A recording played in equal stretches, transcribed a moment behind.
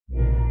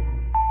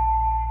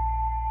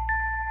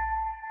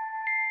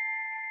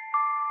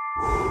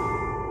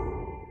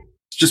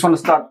just want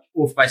to start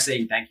off by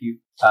saying thank you,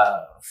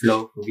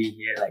 Flo, for being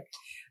here. Like,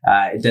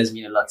 it does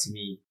mean a lot to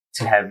me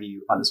to have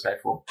you on this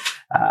platform.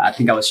 I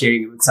think I was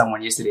sharing it with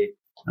someone yesterday.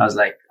 And I was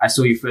like, I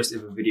saw your first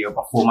ever video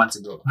about 4 months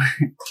ago.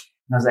 And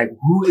I was like,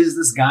 who is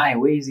this guy?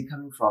 Where is he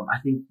coming from? I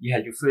think you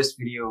had your first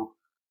video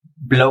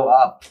blow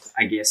up,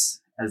 I guess,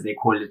 as they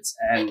call it,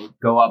 and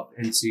go up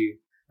into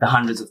the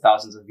hundreds of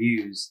thousands of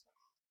views.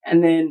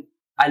 And then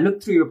I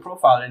looked through your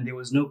profile and there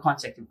was no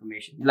contact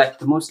information. You're like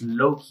the most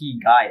low-key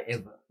guy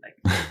ever. Like,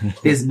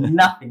 there's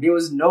nothing. There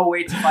was no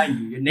way to find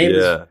you. Your name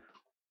is...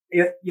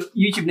 Your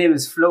YouTube name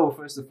is Flo,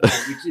 first of all,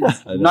 which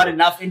is not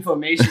enough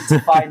information to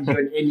find you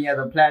on any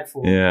other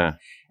platform. Yeah.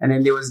 And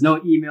then there was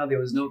no email, there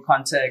was no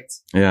contact.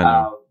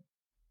 Yeah.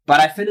 But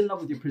I fell in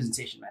love with your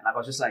presentation, man. Like, I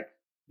was just like,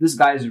 this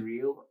guy is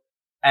real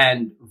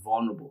and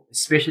vulnerable,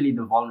 especially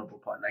the vulnerable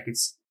part. Like,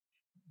 it's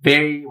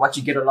what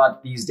you get a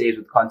lot these days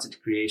with content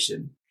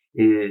creation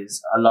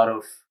is a lot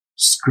of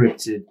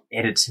scripted,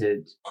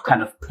 edited,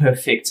 kind of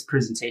perfect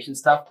presentation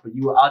stuff. But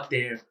you were out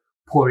there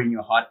pouring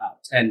your heart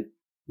out. And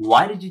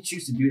why did you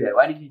choose to do that?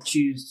 Why did you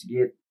choose to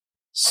get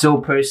so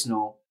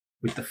personal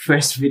with the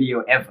first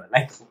video ever?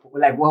 Like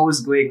what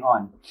was going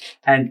on?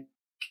 And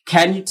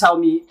can you tell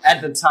me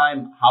at the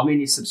time how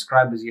many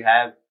subscribers you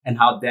have and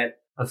how that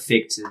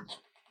affected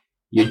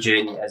your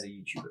journey as a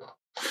YouTuber?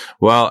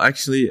 Well,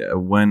 actually,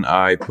 when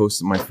I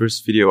posted my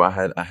first video, I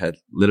had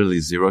literally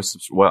zero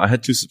I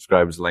had 2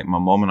 subscribers, like my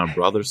mom and my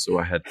brother. So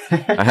I had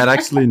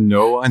actually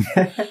no one.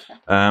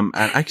 And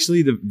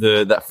actually,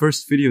 that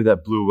first video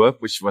that blew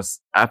up, which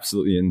was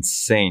absolutely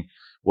insane,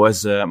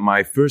 was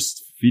my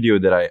first video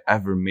that I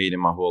ever made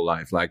in my whole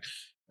life. Like,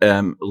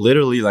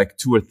 literally, like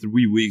 2 or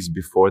 3 weeks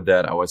before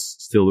that, I was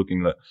still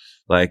looking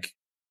like,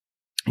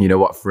 you know,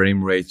 what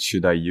frame rate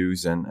should I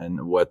use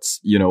and what's,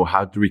 you know,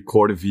 how to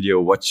record a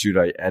video, what should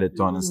I edit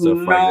on and stuff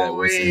like that. It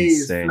was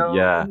insane.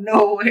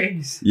 No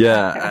ways.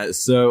 Yeah.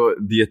 So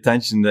the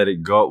attention that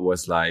it got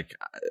was like,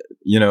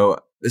 you know,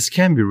 this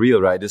can't be real,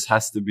 right? This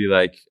has to be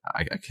like,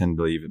 I can't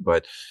believe it.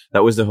 But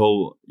that was the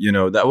whole, you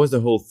know,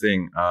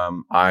 thing.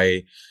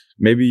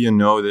 Maybe you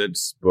know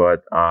this,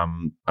 but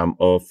I'm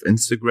off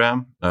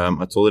Instagram.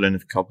 I told it in a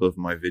couple of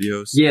my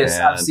videos. Yes,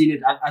 I've seen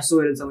it. I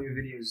saw it in some of your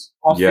videos.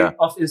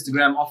 Off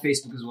Instagram, off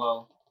Facebook as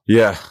well.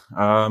 Yeah.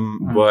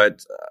 But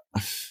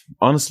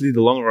honestly,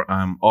 the longer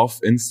I'm off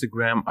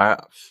Instagram,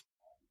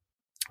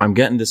 I'm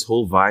getting this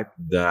whole vibe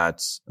that,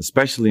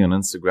 especially on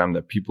Instagram,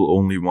 that people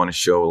only want to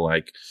show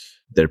like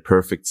their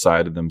perfect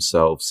side of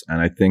themselves.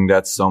 And I think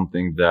that's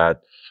something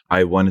that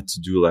I wanted to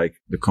do like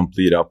the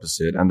complete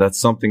opposite. And that's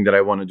something that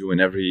I want to do in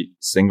every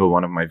single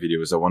one of my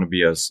videos. I want to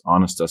be as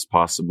honest as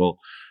possible.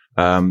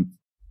 And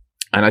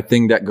I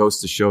think that goes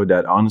to show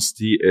that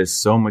honesty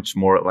is so much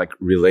more like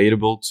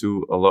relatable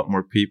to a lot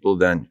more people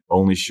than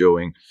only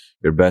showing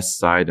your best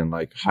side and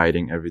like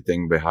hiding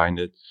everything behind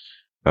it.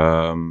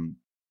 And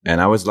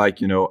I was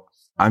like, you know,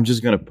 I'm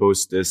just going to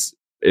post this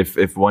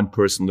if one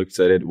person looks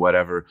at it,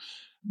 whatever.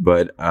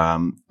 But,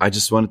 I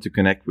just wanted to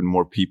connect with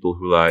more people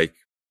who like,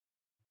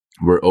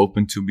 we're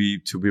open to be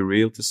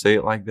real, to say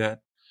it like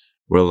that.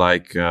 We're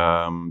like,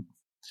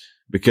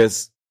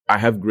 because I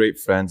have great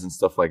friends and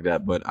stuff like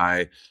that, but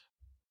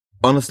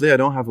honestly, I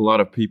don't have a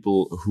lot of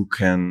people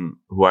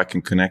who I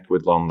can connect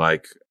with on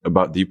like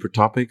about deeper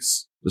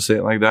topics, to say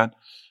it like that.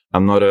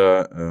 I'm not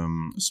a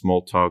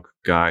small talk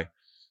guy.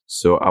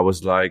 So I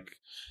was like,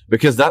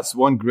 because that's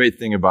one great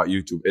thing about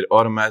YouTube. It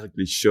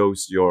automatically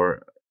shows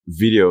your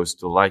videos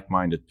to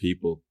like-minded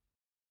people.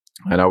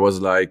 And I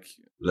was like,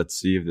 let's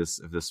see if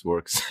this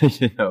works,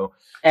 you know.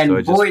 And so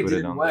I just boy, put did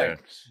it on work. there.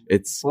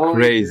 It's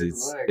crazy.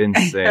 It's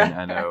insane.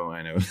 I know.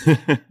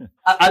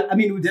 I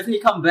mean, we'll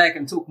definitely come back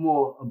and talk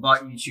more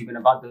about YouTube and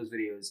about those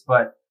videos.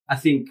 But I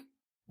think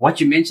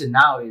what you mentioned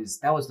now is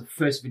that was the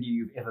first video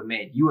you've ever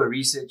made. You were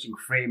researching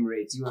frame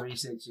rates. You were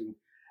researching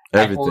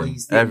like, all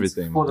these things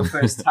for the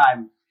first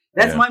time.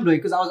 That's mind-blowing,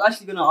 because I was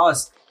actually going to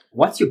ask,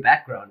 what's your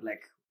background?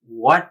 Like,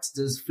 what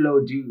does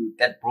Flo do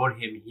that brought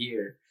him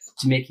here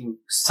to making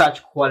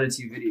such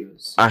quality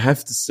videos? I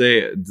have to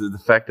say the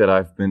fact that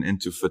I've been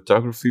into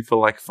photography for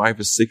like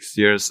 5 or 6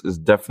 years is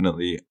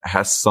definitely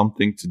has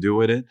something to do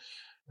with it.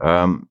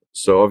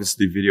 So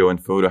obviously video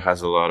and photo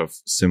has a lot of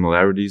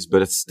similarities,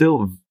 but it's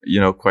still,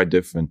 you know, quite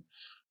different.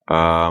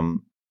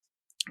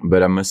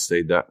 But I must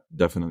say that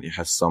definitely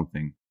has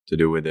something to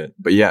do with it.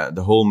 But yeah,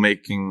 the whole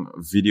making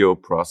video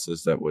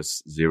process, that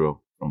was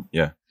zero from,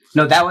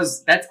 No,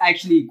 that's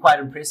actually quite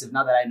impressive.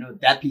 Now that I know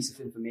that piece of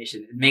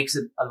information, it makes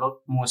it a lot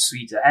more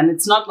sweeter. And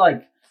it's not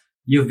like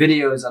your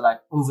videos are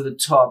like over the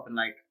top and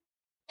like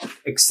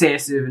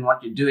excessive in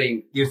what you're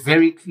doing. They're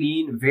very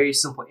clean, very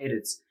simple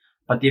edits,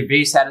 but they're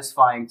very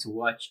satisfying to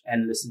watch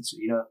and listen to.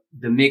 You know,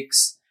 the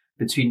mix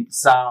between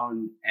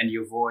sound and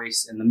your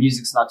voice, and the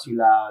music's not too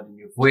loud and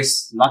your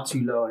voice not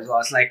too low as well.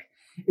 It's like,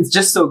 it's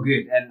just so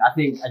good. And I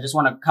think I just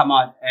want to come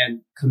out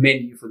and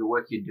commend you for the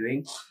work you're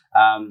doing.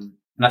 And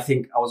I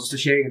think I was also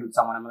sharing it with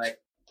someone. I'm like,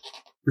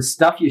 the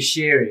stuff you're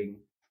sharing,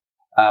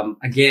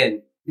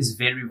 again, is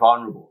very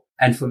vulnerable.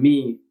 And for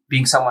me,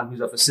 being someone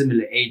who's of a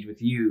similar age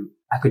with you,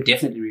 I could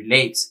definitely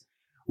relate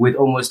with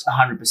almost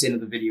 100% of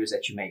the videos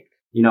that you make.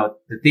 You know,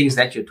 the things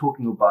that you're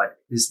talking about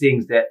is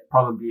things that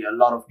probably a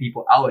lot of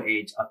people our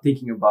age are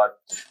thinking about,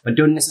 but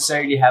don't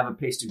necessarily have a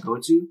place to go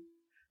to,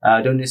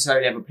 don't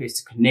necessarily have a place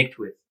to connect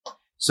with.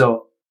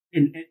 So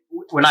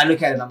when I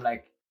look at it, I'm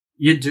like,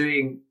 you're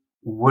doing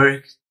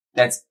work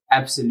that's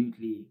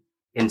absolutely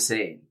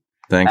insane.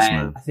 Thanks, and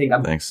man. I think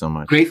I'm Thanks so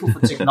much. grateful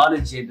for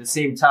technology at the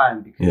same time,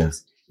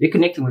 because you're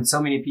connecting with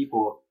so many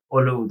people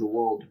all over the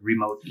world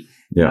remotely.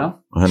 Yeah,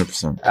 you know?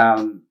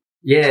 100%.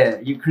 Yeah,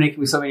 you're connecting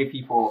with so many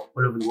people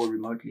all over the world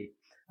remotely.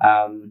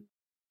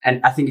 And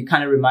I think it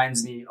kind of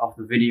reminds me of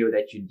the video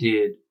that you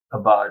did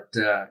about,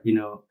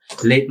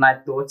 late night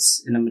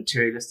thoughts in a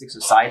materialistic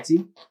society.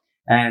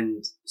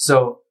 And so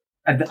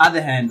at the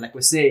other hand, like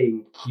we're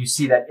saying, you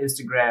see that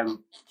Instagram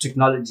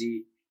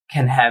technology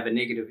can have a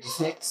negative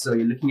effect. So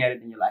you're looking at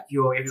it and you're like,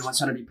 everyone's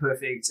trying to be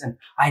perfect and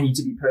I need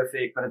to be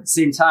perfect. But at the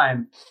same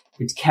time,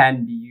 it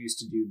can be used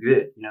to do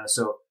good, you know?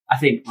 So I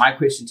think my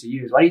question to you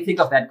is, what do you think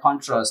of that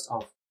contrast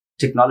of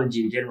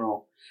technology in general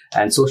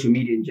and social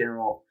media in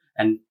general,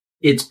 and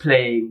it's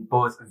playing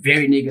both a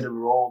very negative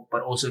role,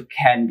 but also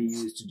can be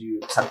used to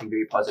do something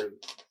very positive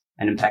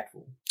and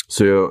impactful?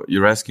 So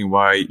you're asking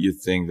why you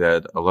think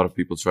that a lot of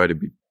people try to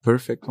be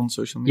perfect on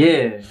social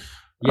media?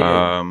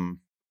 Yeah.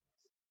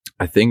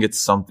 I think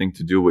it's something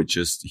to do with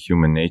just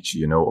human nature,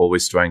 you know,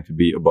 always trying to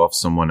be above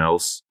someone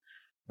else,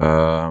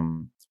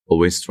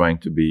 always trying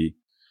to be.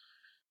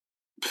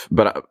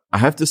 But I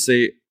have to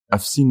say,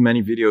 I've seen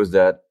many videos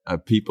that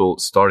people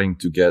starting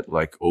to get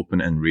like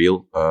open and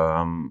real.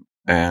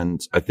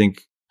 And I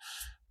think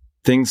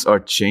things are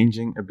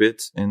changing a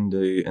bit in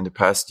the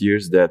past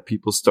years, that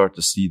people start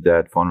to see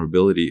that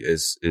vulnerability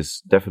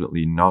is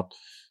definitely not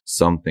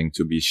something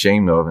to be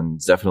ashamed of, and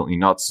it's definitely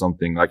not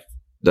something like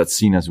that's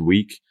seen as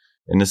weak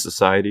in the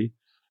society.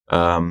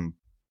 But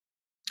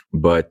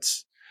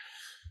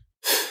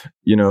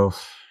you know,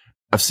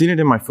 I've seen it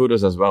in my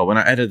photos as well. When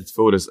I edited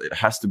photos, it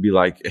had to be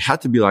like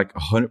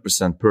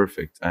 100%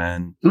 perfect.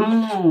 And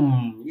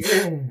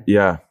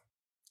yeah.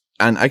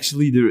 And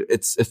actually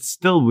it's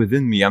still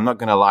within me. I'm not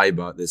going to lie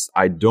about this.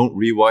 I don't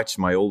rewatch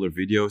my older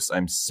videos.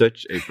 I'm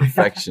such a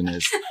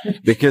perfectionist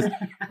because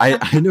I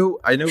know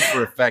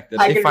for a fact that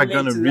if I'm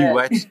going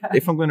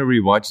to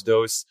rewatch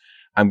those,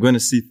 I'm going to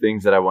see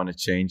things that I want to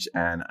change,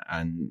 and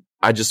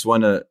I just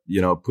want to,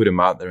 put them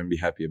out there and be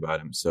happy about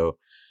them. So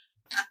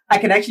I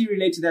can actually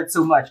relate to that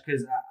so much,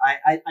 because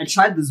I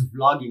tried this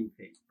vlogging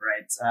thing,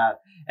 right?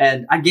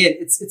 And again,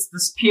 it's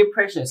this peer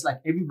pressure. It's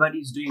like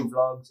everybody's doing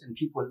vlogs and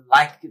people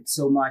like it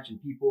so much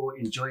and people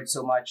enjoy it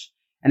so much.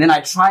 And then I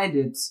tried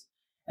it,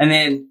 and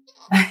then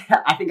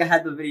I think I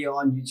had the video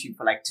on YouTube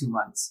for like 2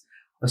 months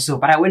or so.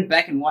 But I went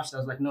back and watched it. I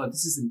was like, no,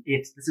 this isn't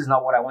it. This is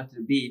not what I wanted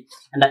to be.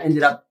 And I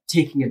ended up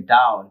taking it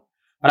down.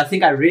 But I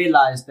think I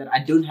realized that I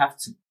don't have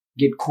to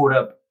get caught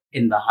up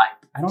in the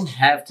hype. I don't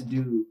have to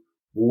do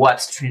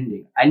what's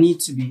trending. I need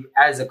to be,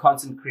 as a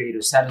content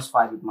creator,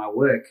 satisfied with my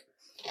work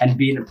and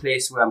be in a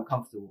place where I'm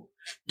comfortable.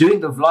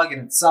 Doing the vlog in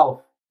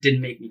itself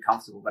didn't make me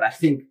comfortable, but I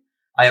think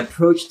I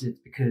approached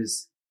it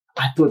because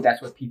I thought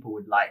that's what people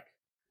would like.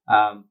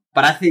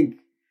 But I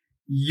think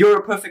you're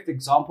a perfect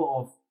example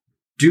of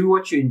do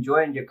what you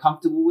enjoy and you're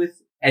comfortable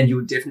with, and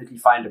you'll definitely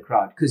find a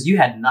crowd, because you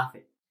had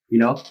nothing,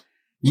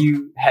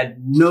 You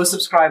had no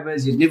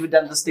subscribers. You'd never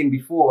done this thing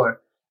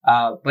before,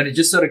 but it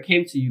just sort of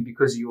came to you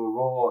because you were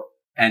raw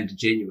and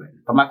genuine.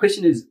 But my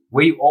question is,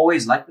 were you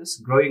always like this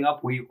growing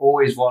up? Were you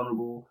always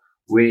vulnerable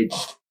or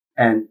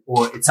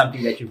it's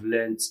something that you've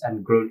learned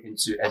and grown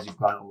into as you've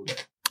grown older?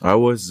 I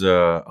was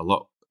a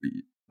lot,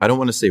 I don't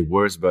want to say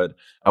worse, but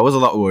I was a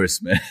lot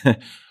worse, man.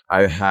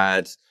 I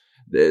had,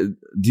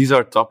 these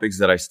are topics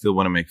that I still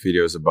want to make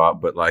videos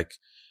about, but like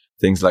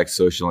things like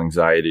social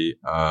anxiety,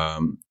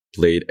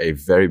 played a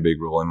very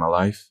big role in my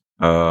life.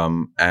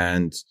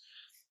 And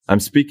I'm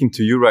speaking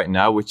to you right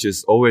now, which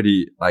is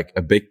already like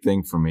a big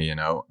thing for me,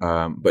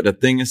 but the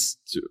thing is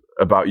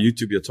about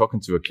YouTube, you're talking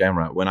to a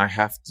camera. When I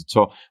had to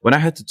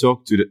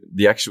talk to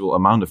the actual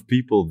amount of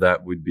people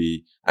that would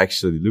be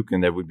actually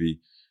looking, there would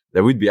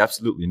be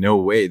absolutely no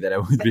way that I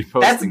would be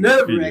posting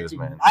these videos,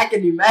 man. I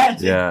can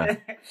imagine. Yeah.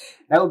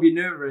 That would be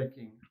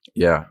nerve-wracking.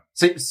 Yeah.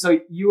 So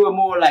you were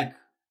more like,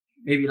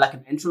 maybe like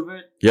an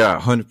introvert? Yeah,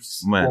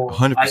 100%, man,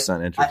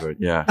 100% introvert.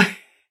 Yeah,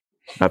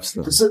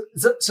 absolutely.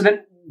 So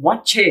then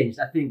what changed?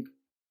 I think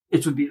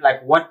it would be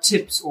like, what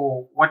tips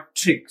or what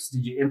tricks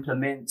did you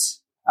implement?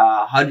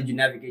 How did you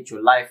navigate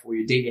your life or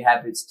your daily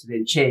habits to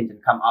then change and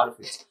come out of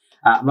it?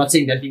 I'm not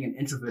saying that being an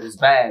introvert is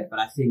bad, but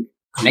I think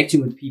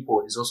connecting with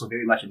people is also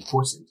very much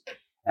important.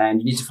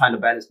 And you need to find a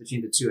balance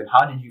between the two. And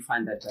how did you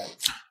find that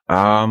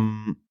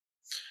balance?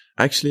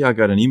 Actually, I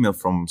got an email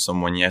from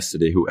someone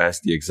yesterday who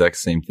asked the exact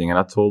same thing, and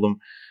I told him,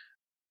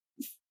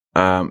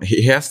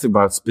 he asked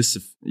about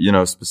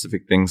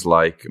specific things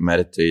like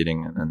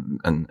meditating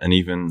and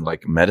even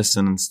like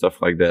medicine and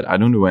stuff like that. I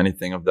don't do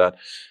anything of that.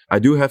 I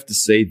do have to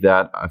say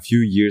that a few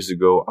years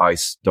ago, I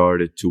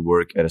started to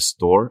work at a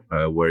store,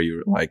 where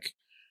you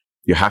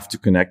have to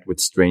connect with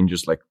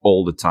strangers like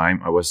all the time.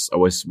 I was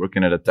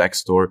working at a tech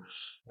store.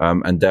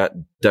 And that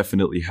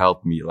definitely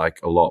helped me like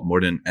a lot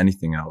more than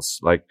anything else.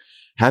 Like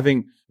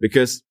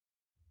because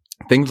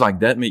things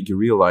like that make you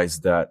realize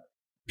that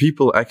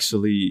people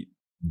actually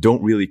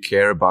don't really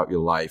care about your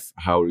life,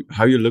 how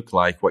you look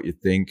like, what you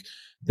think.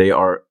 They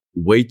are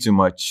way too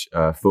much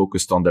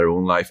focused on their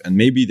own life, and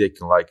maybe they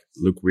can like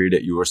look weird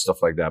at you or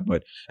stuff like that.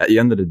 But at the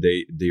end of the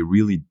day, they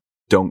really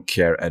don't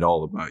care at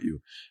all about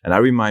you. And I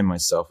remind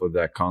myself of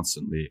that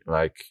constantly.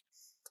 Like,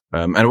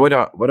 and what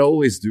I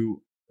always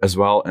do as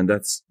well, and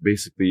that's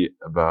basically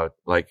about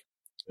like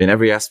in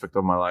every aspect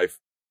of my life,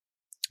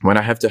 when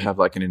I have to have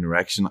like an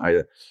interaction,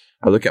 I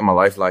look at my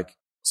life like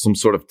some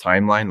sort of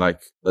timeline,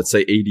 like let's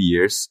say 80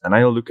 years, and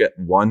I look at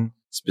one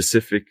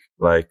specific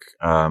like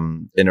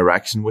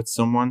interaction with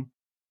someone,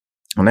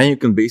 and then you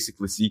can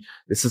basically see,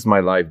 this is my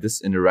life.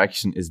 This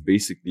interaction is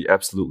basically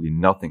absolutely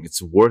nothing.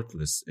 It's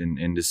worthless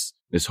in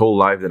this whole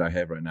life that I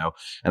have right now.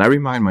 And I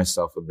remind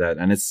myself of that.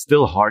 And it's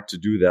still hard to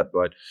do that,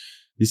 but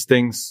these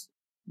things,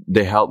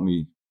 they help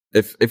me.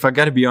 If I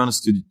gotta be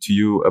honest to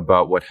you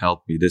about what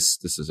helped me, this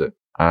is it.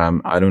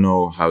 I don't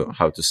know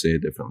how to say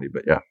it differently,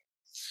 but yeah,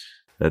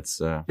 that's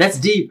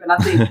deep. And I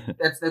think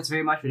that's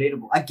very much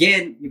relatable.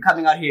 Again, you're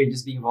coming out here and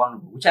just being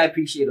vulnerable, which I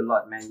appreciate a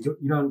lot, man. You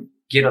don't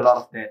get a lot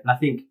of that. And I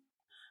think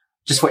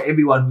just for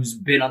everyone who's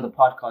been on the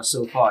podcast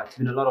so far, it's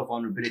been a lot of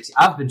vulnerability.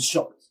 I've been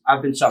shocked. I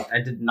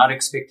did not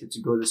expect it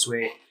to go this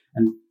way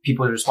and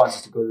people's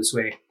responses to go this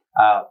way.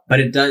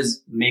 But it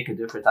does make a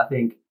difference. I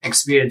think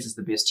experience is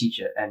the best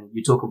teacher. And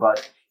you talk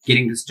about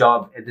getting this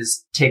job at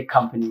this tech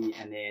company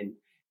and then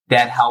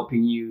that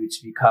helping you to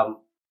become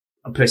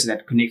a person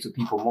that connects with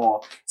people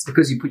more. It's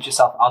because you put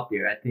yourself out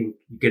there. I think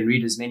you can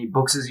read as many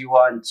books as you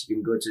want. You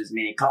can go to as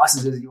many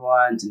classes as you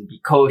want and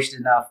be coached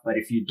enough. But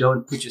if you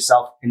don't put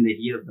yourself in the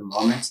heat of the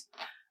moment,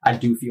 I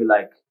do feel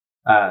like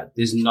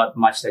there's not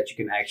much that you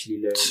can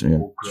actually learn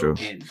or grow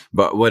in.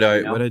 But what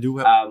I do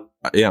have,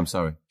 I'm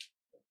sorry.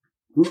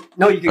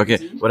 No, you can. Okay,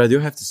 continue. what I do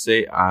have to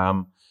say,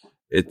 I've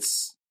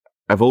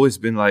always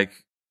been like,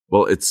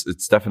 well,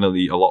 it's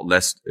definitely a lot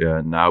less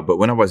now. But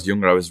when I was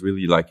younger, I was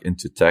really like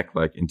into tech,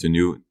 like into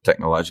new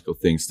technological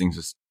things. Things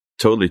just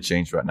totally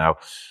changed right now.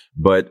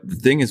 But the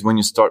thing is, when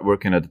you start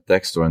working at a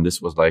tech store, and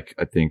this was like,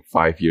 I think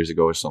 5 years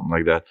ago or something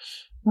like that,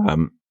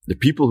 the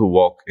people who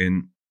walk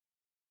in,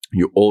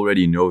 you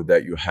already know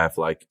that you have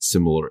like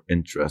similar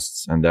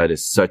interests. And that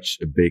is such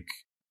a big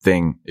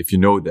thing. If you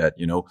know that,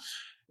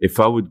 if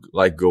I would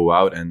like go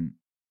out and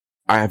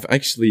I have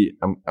actually,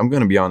 I'm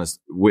going to be honest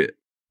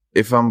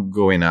if I'm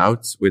going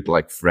out with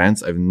like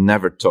friends, I've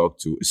never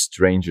talked to a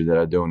stranger that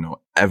I don't know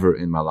ever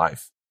in my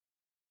life.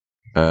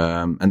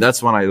 And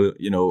that's when I,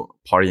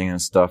 partying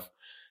and stuff.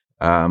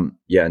 No,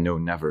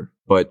 never.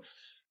 But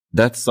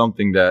that's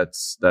something that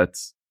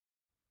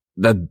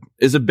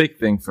is a big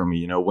thing for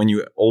me. When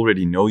you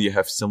already know you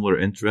have similar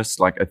interests,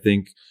 like I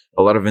think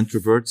a lot of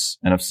introverts,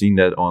 and I've seen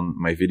that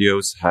on my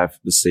videos, have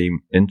the same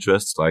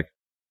interests, like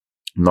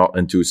not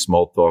into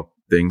small talk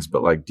things,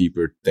 but like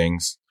deeper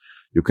things.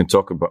 You can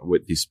talk about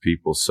with these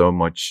people so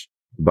much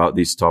about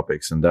these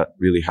topics, and that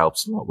really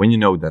helps a lot when you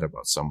know that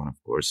about someone, of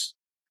course.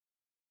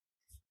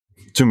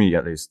 To me,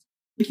 at least.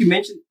 I think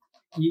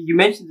you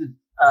mentioned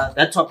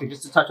that topic,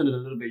 just to touch on it a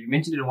little bit. You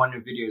mentioned it in one of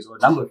your videos, or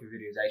a number of your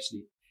videos,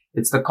 actually.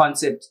 It's the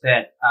concept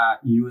that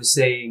you were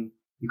saying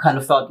you kind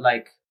of felt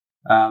like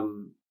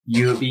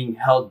you were being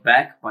held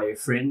back by your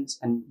friends,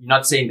 and you're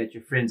not saying that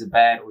your friends are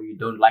bad or you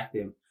don't like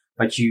them,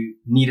 but you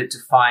needed to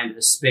find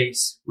a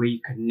space where you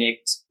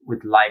connect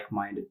with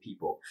like-minded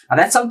people. Now,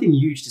 that's something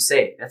huge to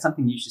say.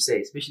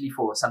 Especially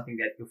for something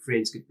that your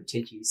friends could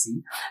potentially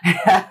see.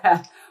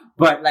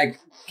 But like,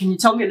 can you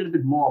tell me a little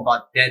bit more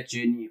about that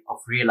journey of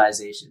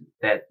realization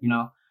that,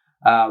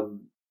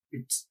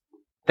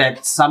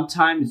 that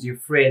sometimes your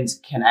friends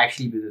can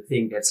actually be the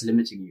thing that's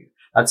limiting you?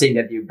 Not saying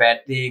that they're a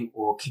bad thing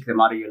or kick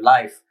them out of your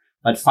life,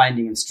 but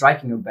finding and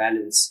striking a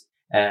balance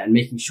and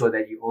making sure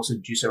that you also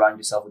do surround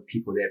yourself with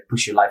people that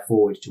push your life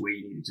forward to where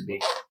you need it to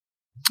be.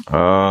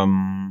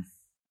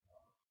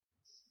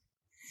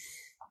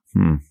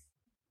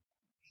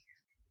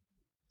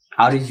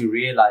 How did you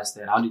realize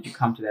that? How did you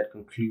come to that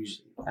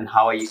conclusion? And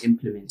how are you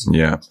implementing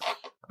it?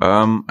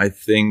 I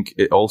think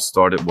it all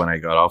started when I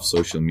got off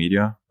social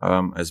media,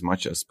 as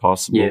much as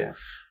possible. Yeah.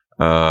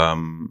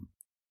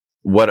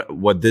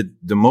 What did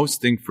the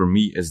most thing for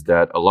me is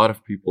that a lot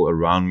of people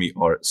around me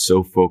are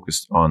so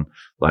focused on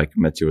like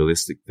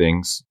materialistic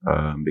things,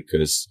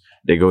 because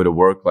they go to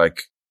work.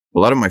 Like a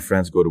lot of my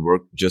friends go to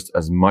work just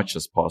as much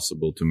as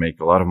possible to make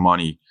a lot of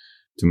money,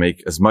 to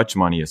make as much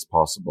money as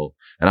possible.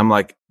 And I'm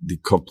like the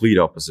complete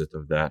opposite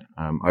of that.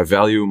 I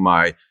value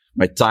my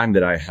time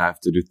that I have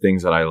to do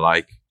things that I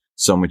like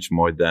so much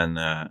more than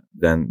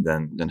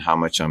how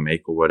much I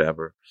make or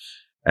whatever.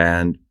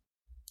 And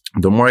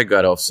the more I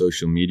got off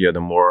social media,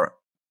 the more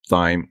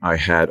time I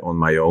had on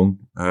my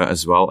own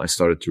as well. I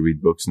started to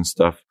read books and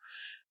stuff.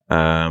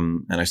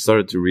 And I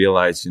started to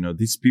realize,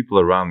 these people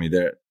around me,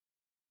 they're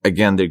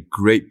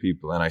great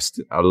people, and I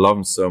love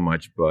them so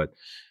much, but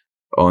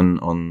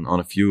on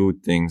a few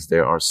things, they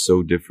are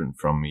so different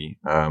from me.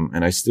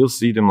 And I still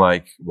see them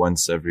like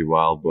once every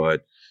while,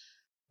 but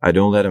I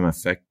don't let them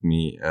affect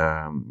me,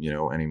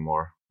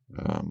 anymore.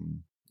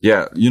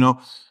 Yeah,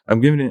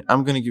 I'm going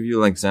to give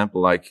you an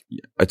example. Like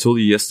I told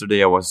you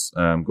yesterday, I was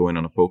going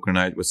on a poker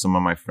night with some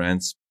of my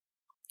friends,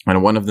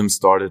 and one of them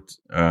started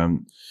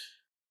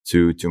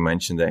to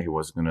mention that he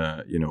was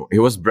gonna, he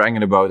was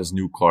bragging about his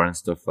new car and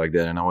stuff like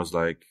that, and I was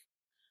like,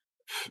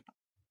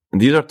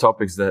 these are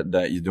topics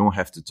that you don't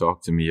have to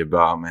talk to me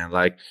about, man.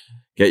 Like,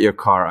 get your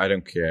car, I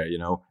don't care.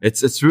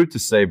 It's rude to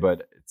say,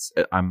 but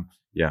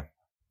yeah.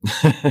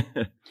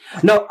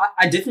 No,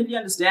 I definitely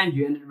understand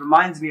you, and it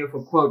reminds me of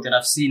a quote that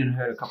I've seen and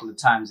heard a couple of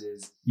times: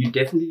 "Is you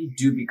definitely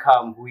do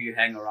become who you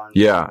hang around."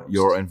 Yeah,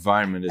 your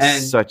environment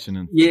is such an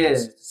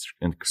influence.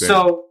 Yeah.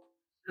 So,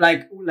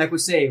 like we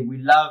say, we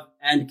love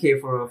and care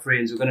for our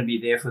friends. We're going to be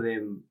there for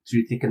them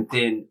through thick and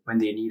thin when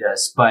they need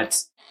us.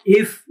 But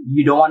if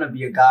you don't want to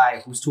be a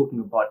guy who's talking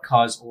about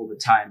cars all the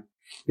time,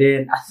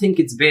 then I think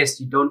it's best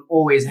you don't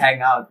always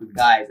hang out with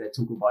guys that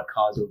talk about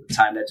cars all the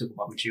time, that talk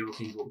about material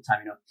things all the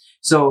time,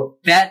 So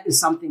that is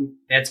something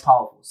that's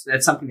powerful. So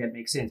that's something that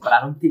makes sense. But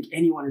I don't think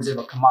anyone has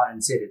ever come out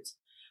and said it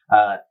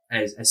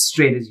as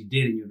straight as you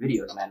did in your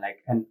videos, man.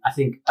 And I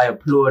think I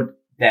applaud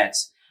that.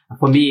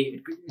 For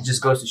me, it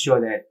just goes to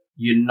show that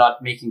you're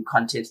not making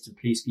content to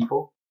please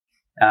people.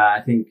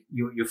 I think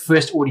your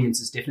first audience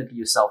is definitely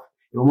yourself.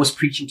 You're almost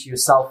preaching to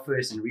yourself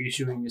first and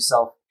reassuring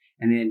yourself.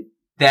 And then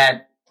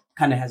that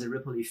kind of has a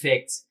ripple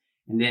effect,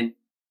 and then,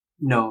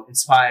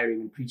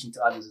 inspiring and preaching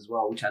to others as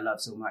well, which I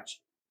love so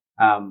much.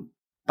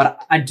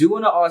 But I do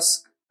want to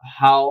ask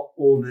how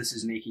all this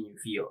is making you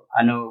feel.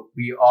 I know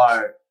we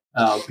are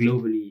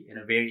globally in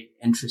a very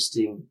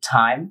interesting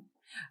time.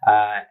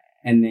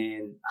 And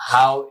then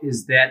how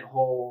is that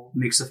whole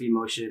mix of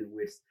emotion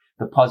with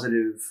the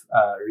positive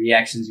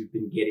reactions you've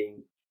been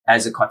getting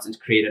as a content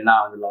creator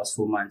now in the last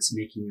 4 months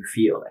making you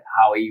feel? Like,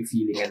 how are you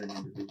feeling as an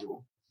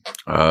individual?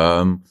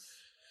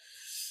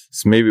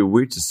 It's maybe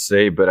weird to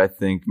say, but I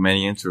think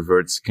many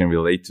introverts can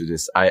relate to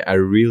this. I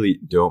really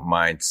don't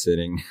mind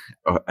sitting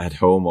at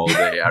home all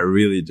day. I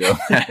really don't.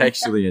 I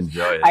actually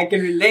enjoy it. I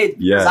can relate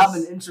because I'm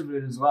an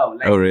introvert as well.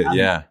 Like, really?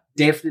 Yeah.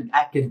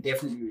 I can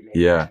definitely relate.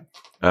 Yeah.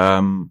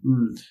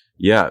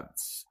 Yeah.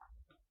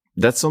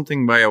 That's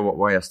something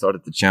why I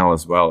started the channel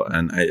as well.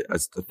 And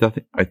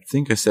I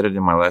think I said it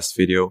in my last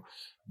video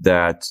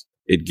that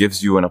it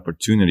gives you an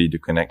opportunity to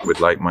connect with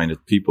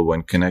like-minded people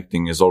when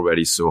connecting is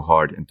already so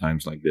hard in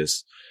times like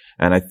this.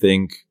 And I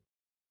think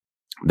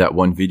that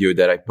one video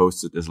that I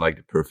posted is like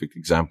the perfect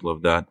example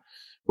of that.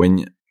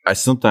 When I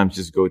sometimes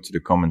just go to the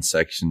comment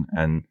section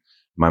and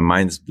my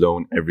mind is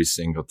blown every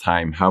single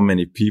time how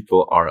many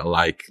people are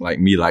like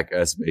me, like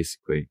us,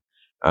 basically.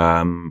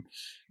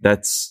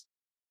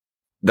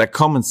 That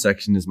comment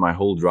section is my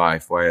whole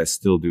drive, why I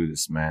still do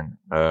this, man.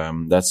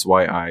 That's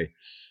why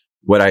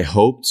what I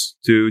hoped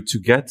to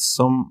get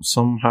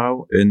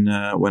somehow in,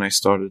 when I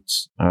started,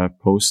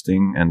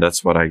 posting, and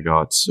that's what I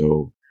got.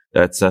 So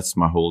that's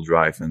my whole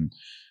drive, and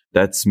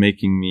that's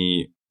making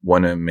me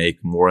want to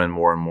make more and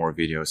more and more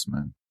videos,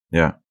 man.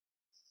 Yeah.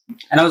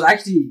 And I was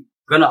actually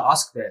going to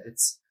ask that.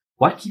 It's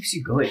what keeps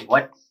you going?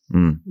 What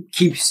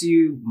keeps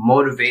you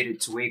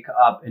motivated to wake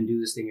up and do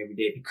this thing every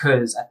day?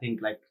 Because I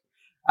think,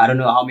 I don't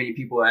know how many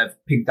people have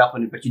picked up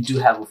on it, but you do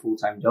have a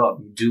full-time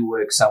job. You do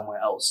work somewhere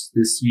else.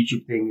 This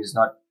YouTube thing is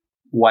not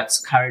what's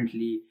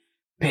currently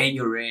paying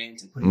your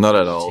rent and putting not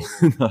at all.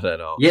 Not at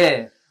all.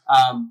 Yeah.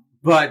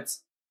 But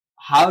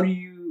how do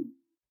you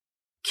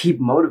keep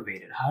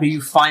motivated? How do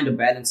you find a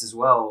balance as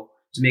well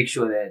to make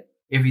sure that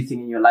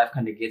everything in your life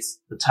kind of gets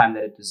the time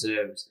that it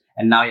deserves?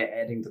 And now you're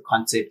adding the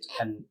concept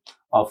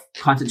of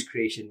content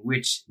creation,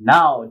 which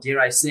now, dare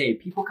I say,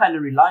 people kind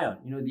of rely on.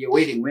 They're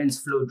waiting. When's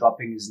Flo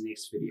dropping his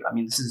next video? I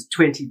mean, this is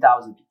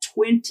 20,000.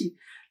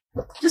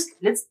 Just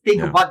let's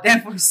think about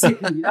that for a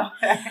second,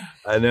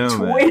 I know,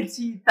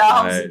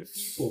 20,000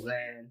 people,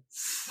 man.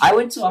 I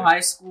went to a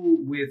high school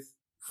with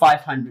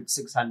 500,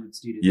 600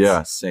 students.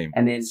 Yeah, same.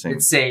 And then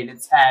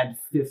let's add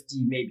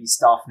 50 maybe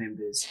staff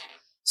members.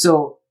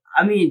 So,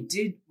 I mean,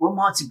 dude, we're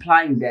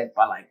multiplying that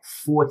by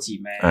 40,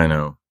 man. I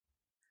know.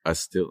 I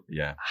still,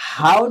 yeah.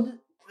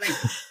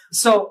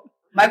 So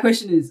my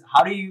question is,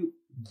 how do you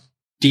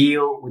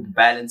deal with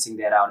balancing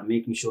that out and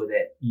making sure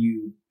that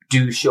you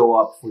do show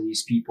up for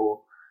these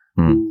people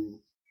who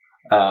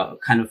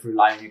kind of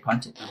rely on your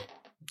content?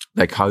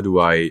 Like, how do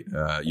I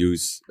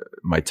use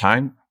my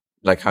time?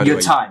 Like, how do your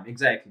time,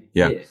 exactly.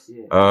 Yeah.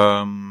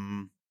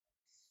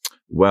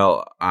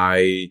 Well,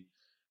 I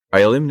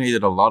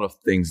eliminated a lot of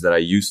things that I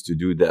used to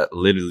do that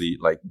literally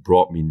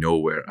brought me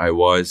nowhere. I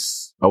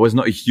was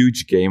not a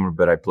huge gamer,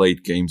 but I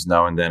played games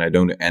now and then. I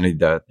don't do any of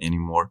that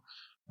anymore.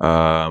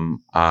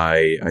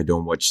 I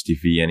don't watch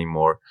TV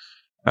anymore.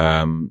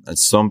 And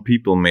some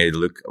people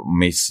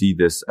may see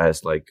this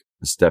as a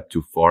step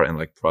too far in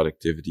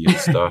productivity and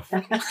stuff.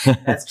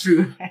 That's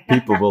true.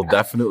 People will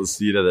definitely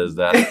see that as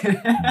that.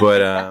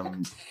 But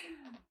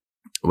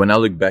when I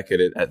look back at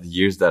it, at the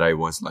years that I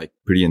was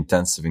pretty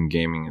intensive in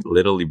gaming, it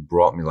literally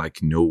brought me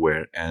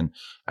nowhere. And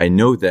I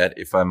know that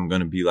if I'm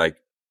going to be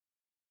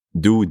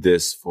do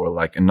this for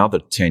like another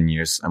 10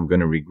 years, I'm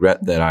going to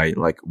regret that I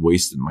like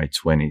wasted my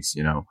 20s,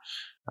 you know.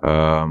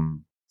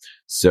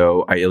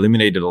 So I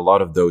eliminated a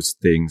lot of those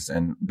things,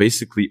 and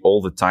basically all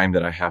the time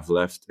that I have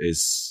left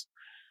is,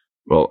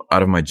 well,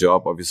 out of my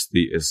job,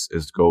 obviously,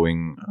 is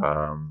going,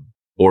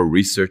 or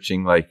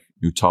researching like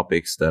new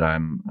topics that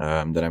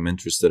I'm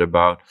interested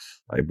about,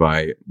 like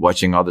by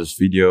watching others'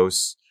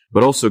 videos,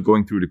 but also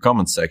going through the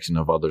comment section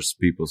of others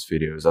people's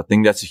videos. I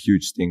think that's a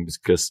huge thing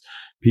because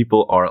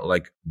people are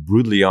like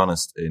brutally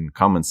honest in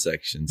comment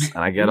sections,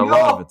 and I get a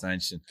lot of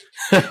attention.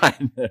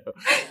 I know.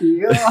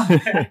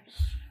 Yeah.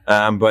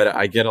 But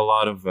I get a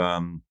lot of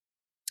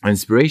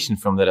inspiration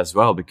from that as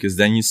well, because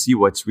then you see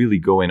what's really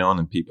going on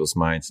in people's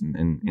minds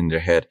and in their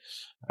head.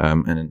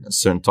 And in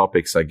certain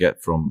topics I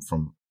get from,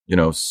 you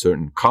know,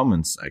 certain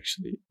comments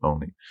actually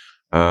only.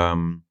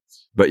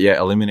 But yeah,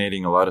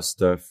 eliminating a lot of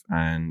stuff.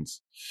 And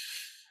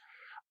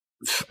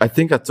I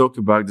think I talked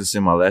about this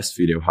in my last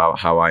video,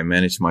 how I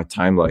manage my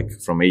time, like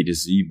from A to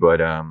Z, but,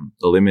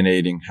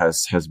 eliminating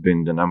has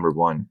been the number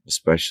one,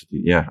 especially.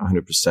 Yeah,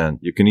 100%.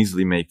 You can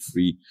easily make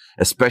free,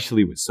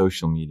 especially with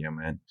social media,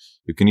 man.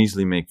 You can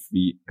easily make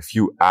free a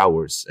few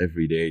hours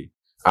every day,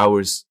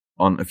 hours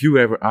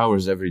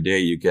every day.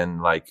 You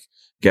can like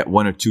get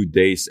 1 or 2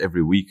 days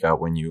every week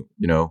out when you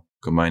know,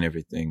 combine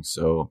everything.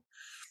 So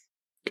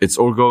it's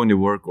all going to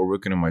work or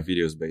working on my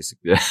videos,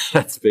 basically.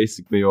 That's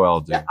basically what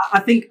I'll do. Yeah,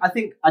 I think I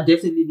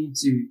definitely need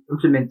to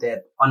implement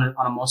that on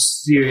a more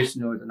serious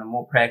note, on a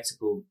more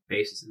practical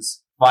basis,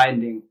 is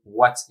finding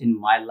what's in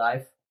my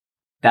life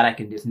that I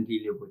can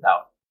definitely live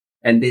without.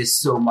 And there's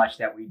so much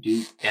that we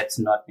do that's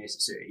not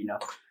necessary, you know.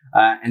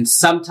 And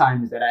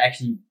sometimes that are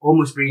actually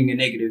almost bringing a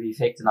negative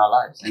effect in our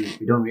lives, and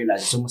we don't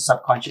realize it's almost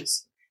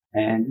subconscious.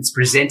 And it's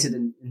presented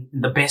in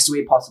the best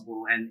way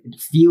possible, and it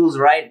feels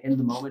right in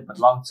the moment, but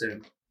long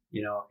term,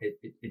 you know,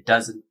 it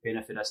doesn't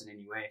benefit us in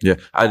any way. Yeah.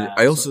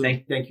 I also, so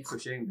thank you for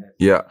sharing that.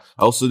 Yeah.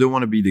 I also don't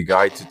want to be the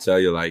guy to tell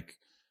you like,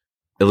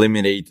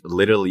 eliminate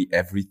literally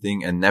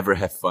everything and never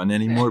have fun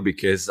anymore,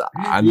 because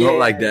I'm not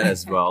like that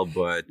as well,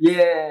 but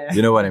yeah,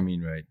 you know what I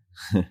mean, right?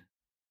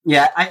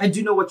 Yeah, I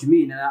do know what you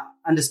mean, and I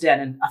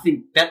understand. And I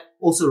think that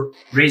also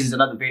raises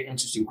another very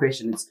interesting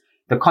question. It's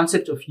the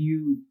concept of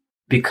you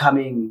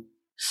becoming,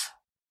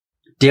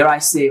 dare I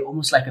say,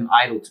 almost like an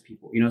idol to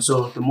people, you know.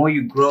 So the more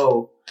you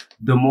grow,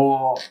 the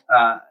more,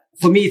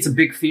 for me, it's a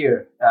big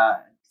fear,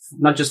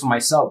 not just for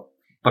myself,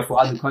 but for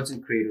other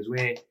content creators,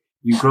 where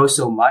you grow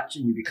so much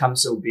and you become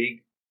so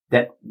big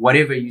that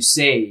whatever you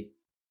say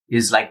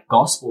is like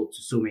gospel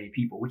to so many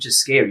people, which is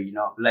scary, you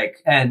know, like,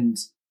 and,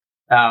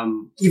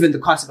 even the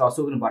concept I was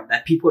talking about,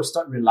 that people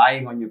start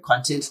relying on your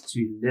content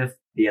to live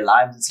their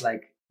lives. It's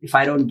like, if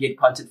I don't get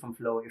content from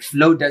Flo, if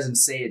Flo doesn't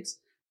say it,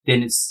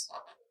 then it's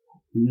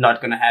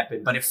not going to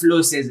happen. But if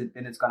Flo says it,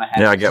 then it's going to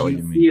happen. Yeah, I get what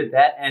you mean. Do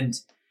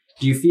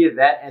you fear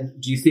that? And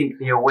do you think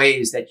there are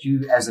ways that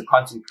you as a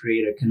content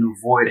creator can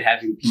avoid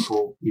having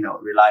people, you know,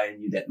 rely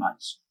on you that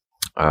much?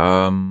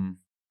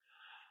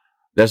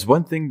 There's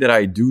one thing that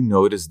I do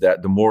notice,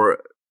 that the more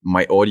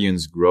my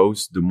audience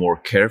grows, the more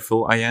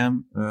careful I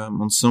am,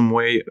 on some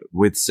way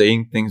with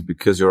saying things,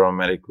 because you're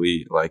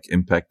automatically like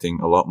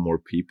impacting a lot more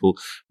people.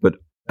 But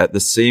at the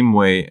same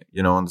way,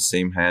 you know, on the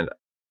same hand,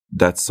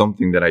 that's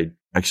something that I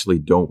actually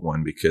don't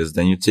want, because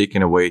then you're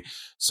taking away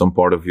some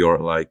part of your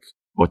like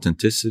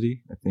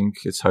authenticity, I think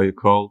it's how you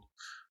call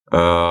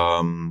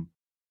it.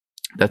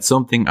 That's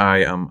something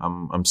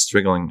I'm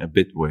struggling a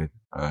bit with,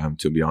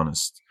 to be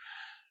honest.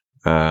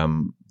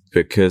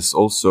 Because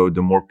also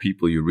the more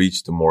people you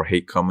reach, the more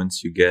hate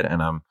comments you get.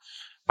 And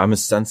I'm a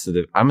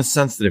sensitive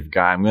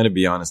guy. I'm going to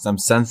be honest. I'm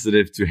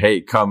sensitive to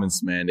hate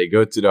comments, man. They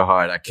go to the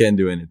heart. I can't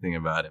do anything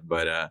about it.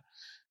 But,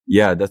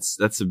 yeah,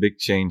 that's a big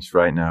change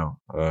right now,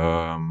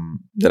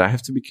 that I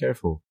have to be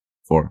careful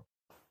for.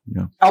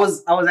 Yeah. I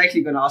was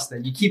actually going to ask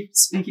that. You keep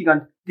speaking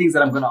on things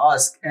that I'm going to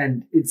ask.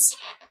 And it's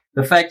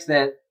the fact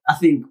that I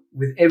think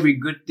with every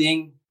good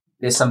thing,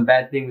 there's some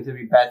bad thing. With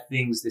every bad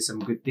things, there's some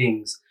good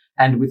things.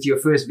 And with your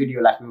first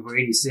video, like we've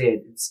already said,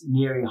 it's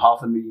nearing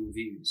 500,000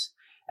 views.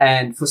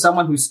 And for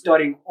someone who's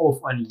starting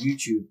off on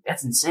YouTube,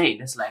 that's insane.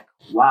 That's like,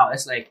 wow,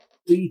 that's like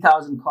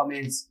 80,000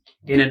 comments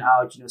in and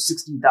out, you know,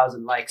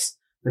 16,000 likes.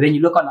 But then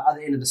you look on the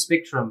other end of the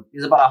spectrum,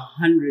 there's about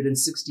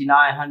 169,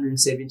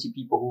 170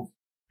 people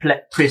who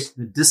pressed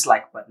the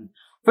dislike button.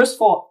 First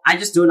of all, I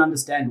just don't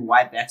understand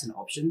why that's an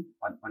option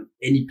on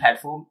any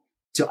platform,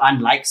 to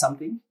unlike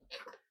something.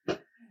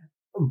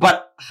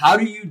 But how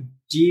do you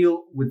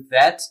deal with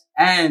that?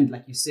 And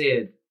like you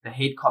said, the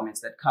hate comments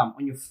that come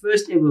on your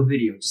first ever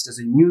video, just as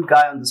a new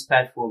guy on this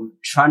platform,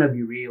 trying to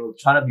be real,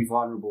 trying to be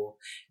vulnerable,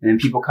 and then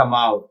people come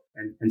out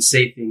and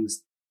say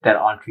things that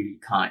aren't really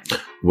kind?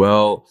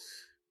 Well,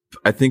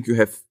 I think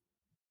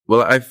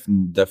I've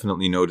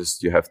definitely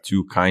noticed you have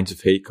two kinds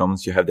of hate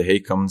comments. You have the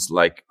hate comments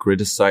like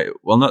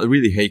not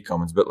really hate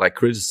comments, but like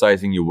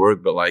criticizing your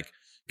work, but like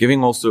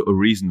giving also a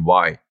reason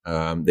why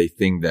they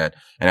think that.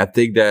 And I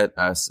take that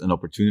as an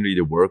opportunity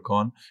to work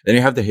on. Then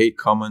you have the hate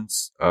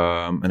comments,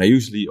 and I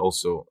usually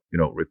also, you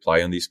know,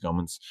 reply on these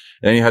comments.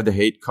 Then you have the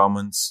hate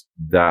comments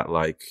that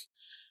like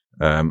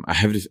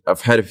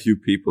I've had a few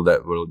people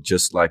that were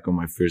just like on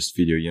my first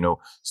video, you know,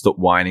 stop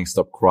whining,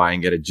 stop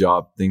crying, get a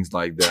job, things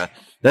like that.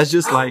 That's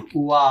just like,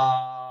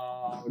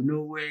 wow,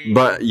 no way.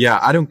 But yeah,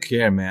 I don't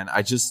care, man.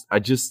 I just,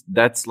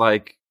 that's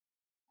like,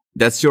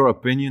 that's your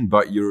opinion,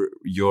 but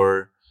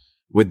you're,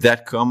 with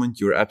that comment,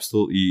 you're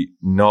absolutely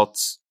not,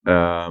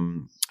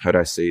 how do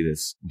I say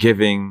this?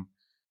 Giving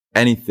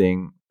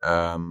anything,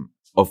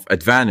 of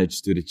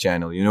advantage to the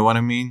channel. You know what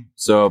I mean?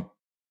 So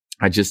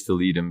I just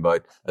delete them,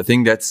 but I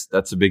think that's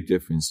a big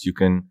difference. You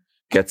can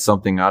get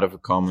something out of a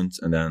comment,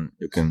 and then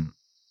you can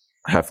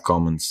have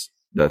comments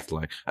that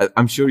like,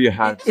 I'm sure you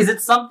had. Is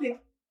it something?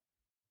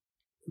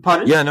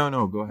 Pardon? Yeah,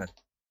 no, go ahead.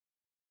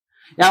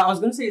 Yeah, I was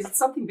going to say, is it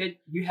something that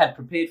you had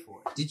prepared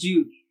for? Did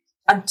you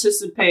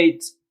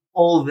anticipate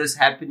all this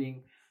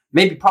happening?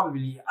 Maybe,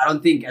 probably, I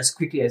don't think as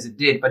quickly as it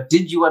did, but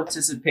did you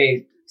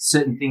anticipate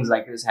certain things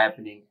like this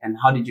happening, and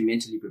how did you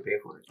mentally prepare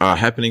for it?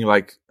 Happening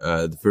like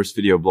the first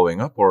video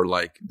blowing up, or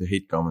like the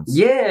hate comments?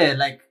 Yeah,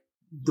 like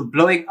the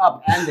blowing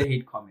up and the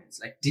hate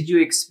comments. Like, did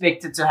you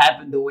expect it to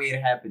happen the way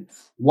it happened?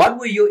 What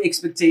were your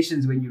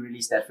expectations when you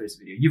released that first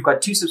video? You've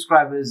got 2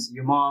 subscribers,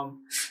 your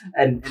mom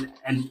and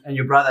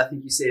your brother, I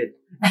think you said.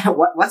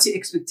 What's your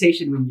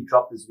expectation when you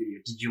dropped this video?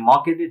 Did you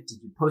market it?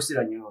 Did you post it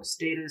on your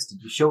status?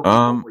 Did you show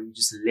people, or you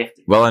just left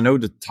it? Well, I know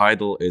the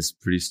title is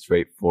pretty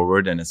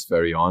straightforward and it's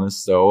very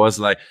honest. So I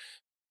was like,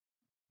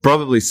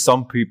 probably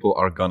some people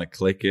are gonna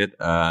click it.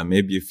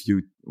 Maybe a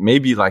few,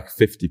 maybe like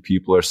 50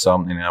 people or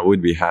something. I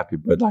would be happy,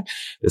 but like,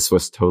 this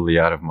was totally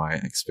out of my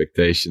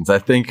expectations. I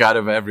think out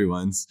of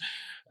everyone's.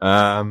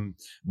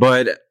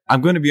 But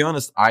I'm going to be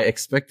honest. I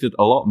expected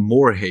a lot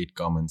more hate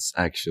comments,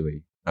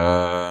 actually.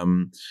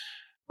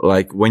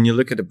 Like when you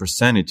look at the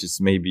percentage, it's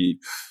maybe,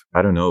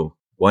 I don't know,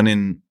 1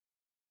 in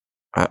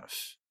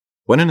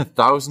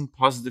 1,000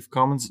 positive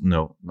comments.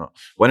 No,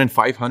 1 in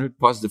 500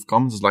 positive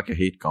comments is like a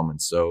hate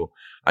comment. So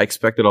I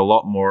expected a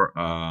lot more,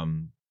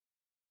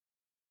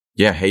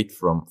 hate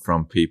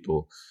from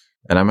people.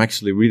 And I'm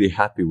actually really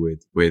happy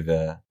with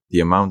the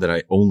amount that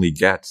I only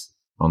get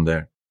on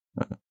there.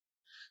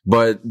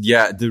 But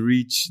yeah, the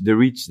reach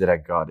that I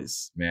got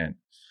is, man,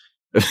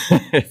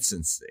 it's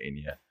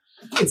insane. Yeah.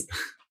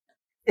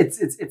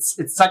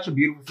 It's such a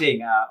beautiful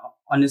thing,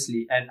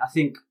 honestly. And I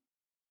think,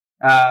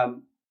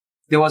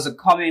 there was a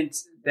comment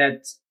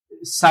that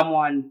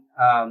someone,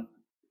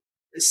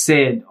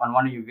 said on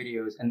one of your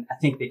videos, and I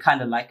think they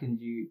kind of likened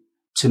you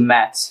to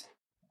Matt,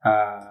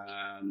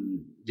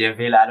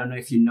 Devela. I don't know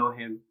if you know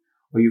him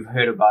or you've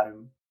heard about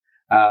him.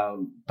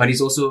 But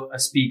he's also a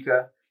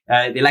speaker.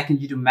 They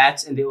likened you to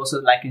Matt, and they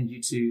also likened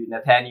you to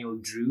Nathaniel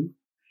Drew.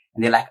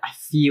 And they're like, I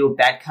feel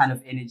that kind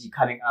of energy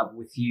coming up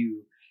with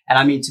you. And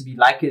I mean, to be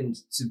likened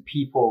to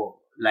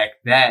people like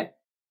that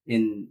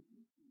in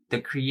the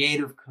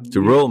creative community.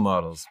 To role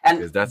models,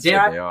 because that's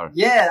what they are.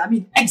 Yeah, I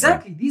mean,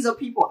 exactly. Yeah. These are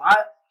people I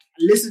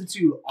listen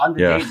to on the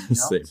daily, you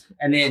know?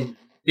 And then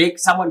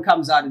someone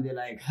comes out and they're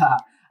like,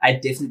 I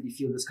definitely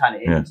feel this kind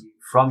of energy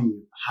from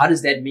you. How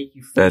does that make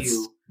you feel?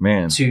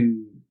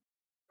 To,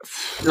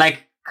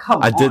 like,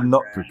 come on. I did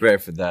not prepare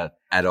for that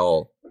at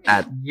all.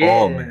 At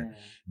all, man.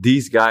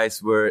 These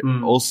guys were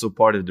also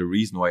part of the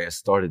reason why I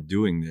started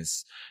doing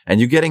this. And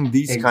you're getting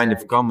these kind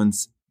of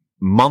comments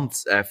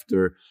months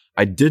after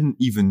I didn't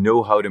even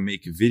know how to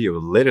make a video,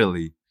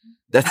 literally.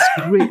 That's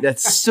great.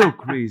 That's so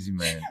crazy,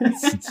 man.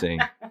 It's insane.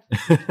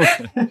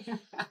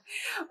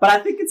 But I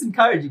think it's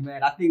encouraging,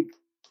 man. I think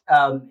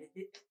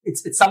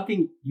it's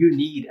something you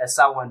need as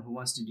someone who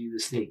wants to do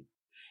this thing.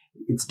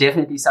 It's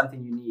definitely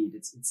something you need.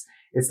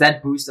 It's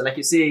that booster. Like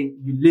you're saying,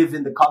 you live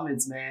in the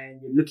comments, man.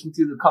 You're looking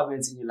through the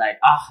comments and you're like,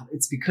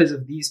 it's because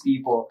of these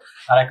people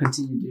that I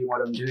continue doing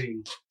what I'm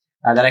doing.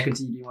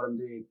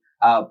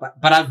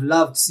 But I've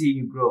loved seeing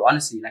you grow.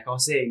 Honestly, like I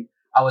was saying,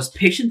 I was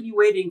patiently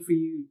waiting for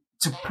you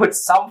to put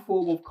some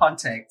form of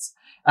contact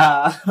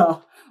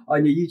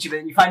on your YouTube,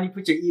 and you finally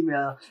put your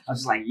email. I was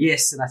just like,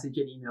 yes, and I sent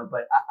you an email.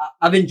 But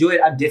I've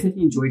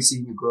definitely enjoyed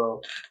seeing you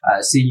grow,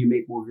 seeing you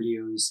make more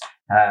videos,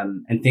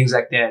 and things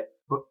like that.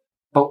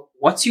 But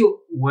what's your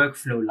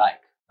workflow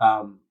like?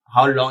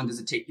 How long does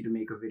it take you to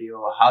make a video?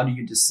 Or how do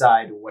you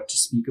decide what to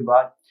speak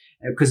about?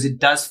 Because it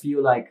does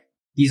feel like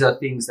these are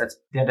things that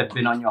have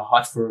been on your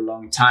heart for a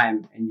long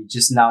time, and you're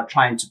just now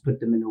trying to put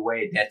them in a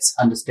way that's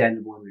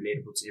understandable and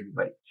relatable to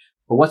everybody.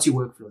 But what's your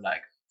workflow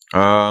like?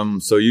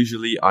 So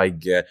usually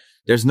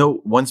there's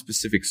no one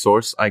specific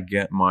source I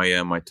get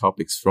my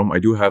topics from. I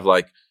do have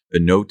like a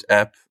note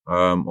app,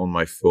 on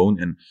my phone,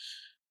 and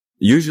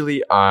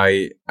usually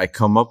I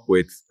come up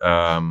with,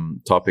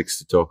 topics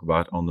to talk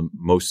about on the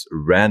most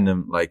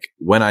random, like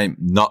when I'm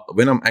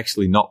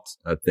actually not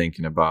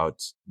thinking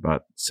about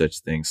such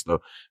things.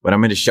 So when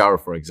I'm in the shower,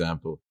 for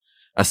example,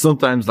 I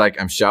sometimes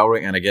I'm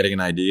showering and I get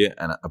an idea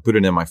and I put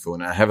it in my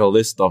phone. I have a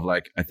list of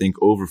I think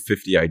over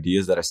 50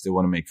 ideas that I still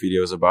want to make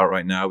videos about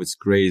right now. It's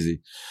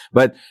crazy.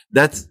 But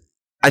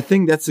I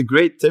think that's a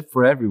great tip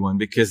for everyone,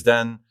 because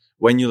then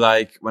when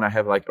I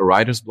have a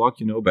writer's block,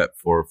 but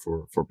for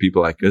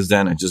people like us,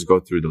 then I just go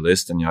through the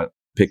list and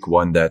pick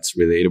one that's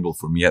relatable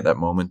for me at that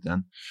moment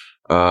then.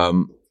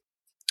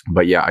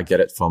 but yeah, I get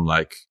it from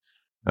like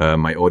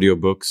my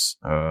audiobooks,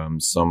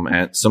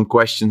 some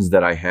questions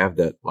that I have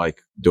that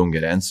like don't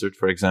get answered,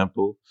 for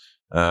example,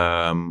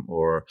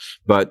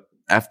 but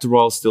after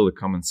all, still the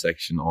comment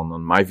section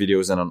on my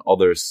videos and on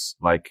others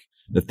like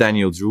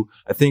Nathaniel Drew.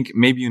 I think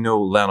maybe you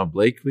know Lana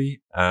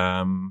Blakely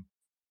from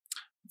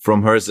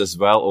hers as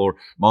well, or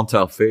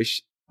Montel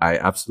Fish. I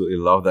absolutely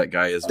love that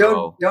guy as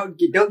well. Don't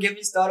get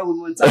me started with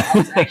Montel. I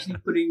was actually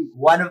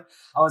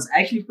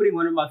putting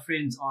one of my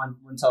friends on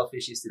Montel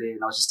Fish yesterday,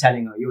 and I was just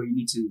telling her, "Yo, you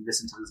need to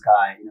listen to this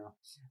guy," you know,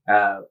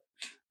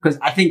 because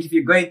I think if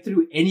you're going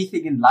through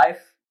anything in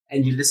life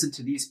and you listen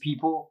to these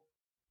people,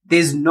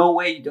 there's no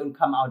way you don't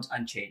come out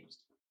unchanged.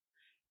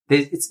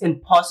 It's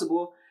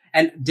impossible.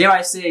 And dare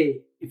I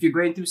say, if you're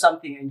going through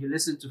something and you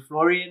listen to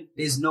Florian,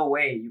 there's no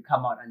way you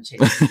come out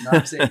unchanged. You know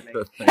what I'm saying?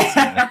 Thanks,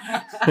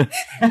 man.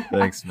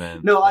 Thanks,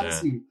 man. No,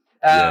 honestly.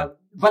 Yeah.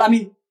 But I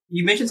mean,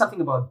 you mentioned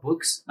something about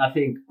books. I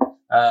think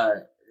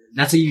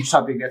that's a huge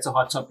topic. That's a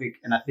hot topic.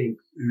 And I think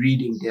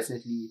reading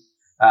definitely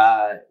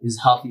is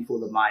healthy for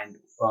the mind.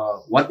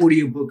 What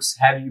audiobooks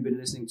have you been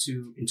listening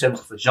to in terms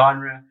of a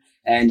genre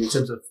and in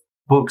terms of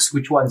books?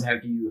 Which ones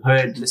have you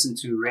heard, listened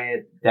to,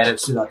 read that have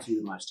stood out to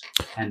you the most,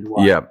 and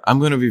why? Yeah, I'm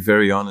going to be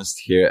very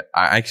honest here.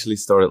 I actually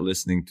started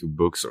listening to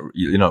books, or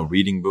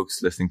reading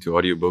books, listening to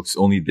audiobooks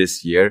only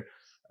this year.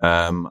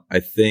 I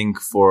think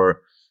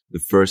for the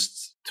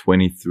first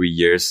 23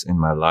 years in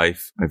my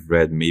life, I've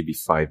read maybe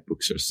 5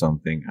 books or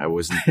something.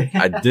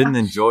 I didn't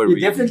enjoy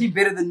reading. You're definitely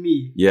better than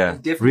me. Yeah,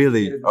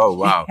 really? Oh,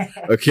 wow.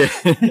 Okay.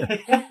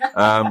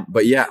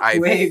 But yeah,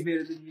 way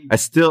better than me.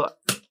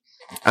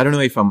 I don't know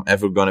if I'm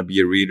ever going to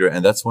be a reader.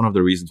 And that's one of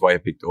the reasons why I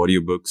picked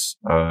audiobooks.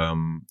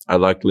 I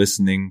like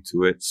listening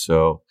to it.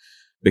 So,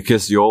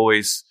 because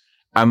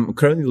I'm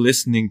currently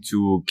listening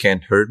to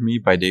Can't Hurt Me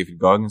by David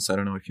Goggins. I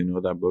don't know if you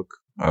know that book.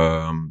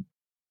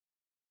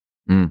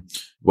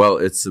 Well,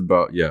 it's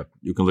about,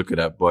 you can look it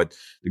up. But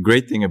the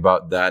great thing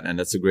about that, and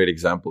that's a great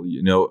example,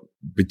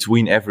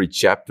 between every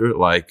chapter,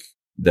 like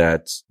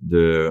that,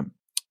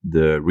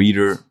 the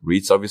reader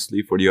reads,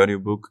 obviously, for the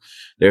audiobook,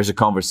 there's a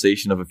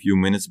conversation of a few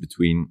minutes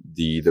between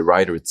the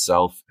writer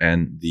itself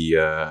and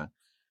the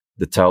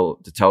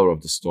teller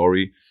of the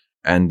story,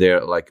 and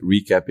they're like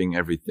recapping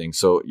everything.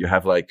 So you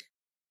have like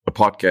a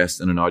podcast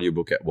and an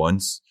audiobook at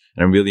once,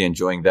 and I'm really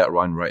enjoying that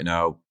one right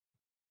now.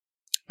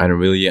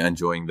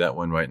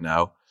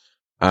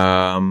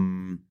 I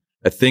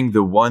think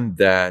the one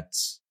that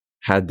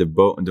had the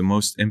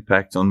most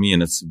impact on me,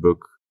 and it's a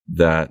book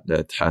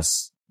that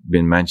has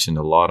been mentioned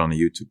a lot on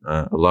YouTube,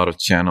 a lot of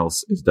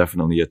channels, is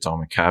definitely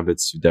Atomic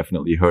Habits. You've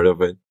definitely heard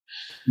of it.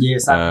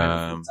 Yes, I've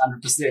heard it,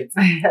 100%.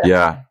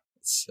 Yeah,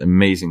 it's an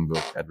amazing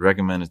book. I'd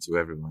recommend it to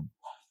everyone.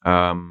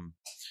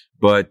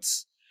 But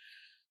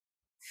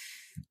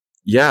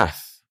yeah,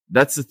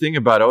 that's the thing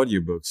about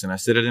audiobooks. And I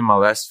said it in my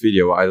last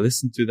video. I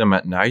listen to them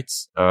at night,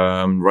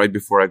 right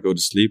before I go to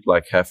sleep,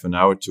 like half an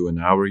hour to an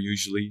hour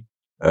usually.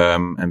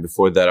 And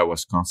before that, I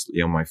was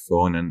constantly on my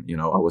phone, and,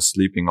 I was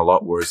sleeping a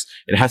lot worse.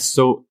 It has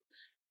so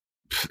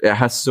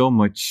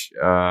much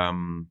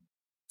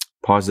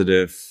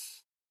positive,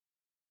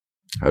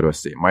 how do I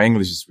say it? My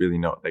English is really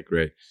not that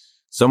great.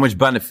 So much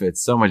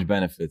benefits. And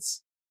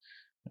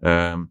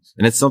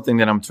it's something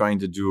that I'm trying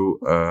to do,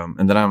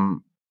 and that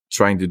I'm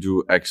trying to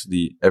do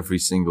actually every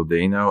single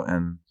day now.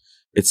 And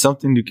it's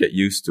something to get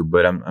used to,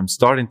 but I'm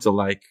starting to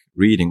like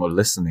reading or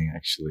listening,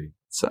 actually.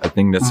 So I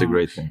think that's a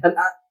great thing. And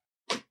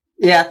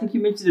I think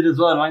you mentioned it as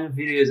well in one of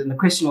the videos. And the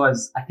question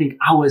was, I think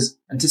I was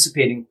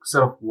anticipating,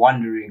 sort of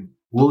wondering,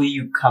 will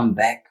you come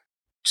back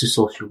to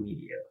social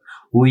media?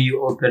 Will you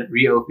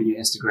reopen your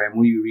Instagram?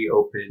 Will you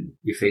reopen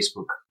your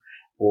Facebook?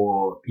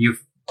 Or you're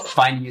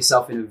finding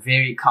yourself in a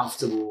very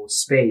comfortable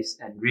space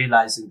and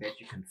realizing that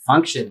you can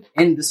function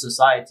in the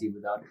society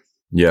without it?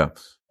 Yeah.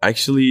 I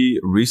actually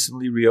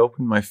recently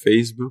reopened my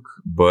Facebook,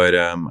 but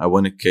I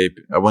want to keep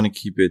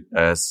it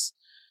as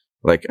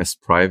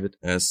private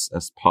as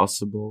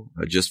possible,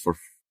 just for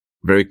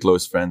very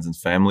close friends and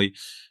family.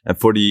 And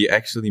for the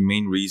actually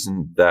main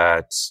reason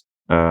that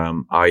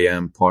I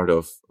am part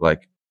of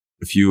like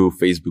a few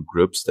Facebook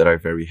groups that are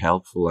very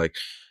helpful. Like,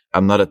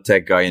 I'm not a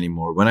tech guy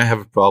anymore. When I have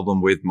a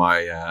problem with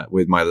my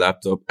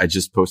laptop, I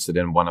just post it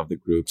in one of the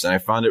groups, and I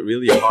found it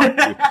really hard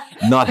to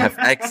not have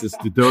access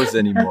to those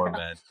anymore,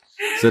 man.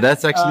 So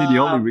that's actually the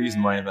only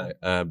reason why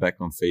I'm back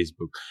on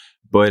Facebook.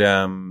 But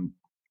I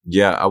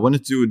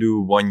wanted to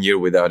do 1 year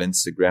without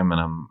Instagram,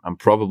 and I'm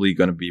probably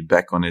going to be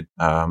back on it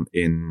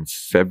in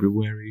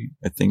February.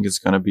 I think it's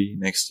going to be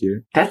next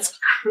year. That's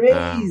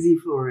crazy,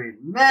 Florian,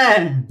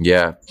 man.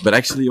 Yeah, but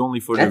actually only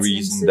for the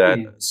reason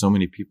that so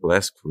many people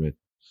ask for it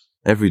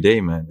every day,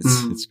 man.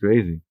 It's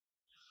crazy.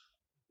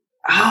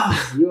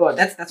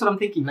 That's what I'm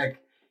thinking. Like,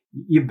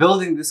 you're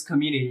building this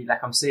community,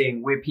 like I'm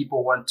saying, where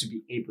people want to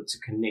be able to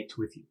connect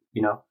with you.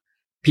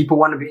 People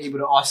want to be able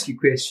to ask you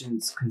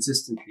questions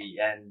consistently.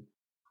 And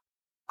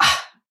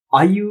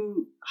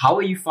how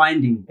are you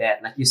finding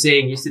that? Like you're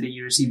saying, yesterday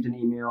you received an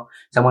email,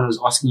 someone was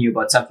asking you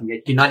about something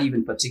that you're not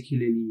even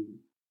particularly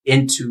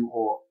into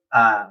or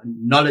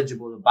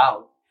knowledgeable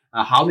about,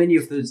 How many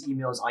of those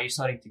emails are you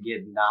starting to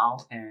get now?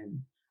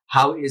 And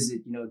how is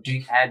it,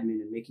 doing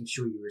admin and making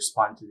sure you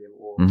respond to them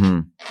all?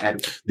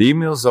 The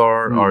emails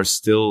are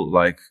still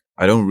like,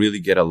 I don't really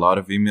get a lot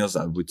of emails.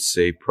 I would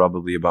say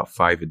probably about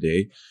 5 a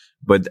day.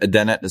 But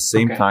then at the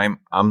same time,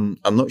 I'm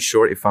not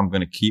sure if I'm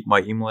going to keep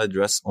my email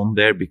address on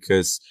there,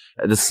 because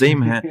at the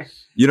same hand,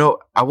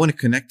 I want to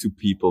connect to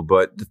people.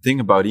 But the thing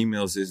about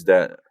emails is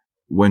that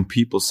when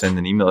people send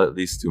an email, at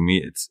least to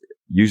me, it's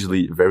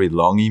usually a very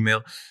long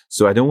email.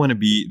 So I don't want to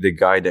be the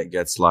guy that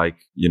gets like,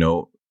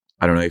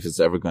 I don't know if it's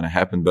ever going to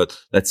happen, but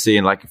let's say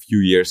in like a few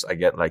years, I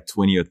get like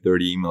 20 or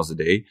 30 emails a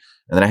day,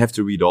 and then I have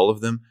to read all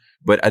of them.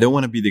 But I don't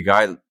want to be the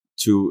guy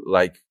to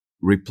like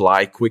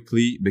reply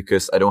quickly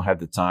because I don't have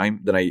the time.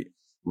 Then I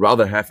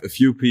rather have a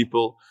few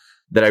people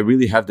that I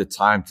really have the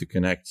time to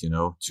connect,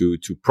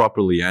 to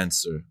properly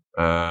answer.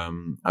 I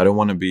don't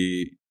want to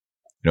be,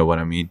 you know what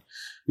I mean?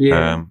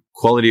 Yeah.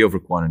 Quality over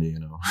quantity,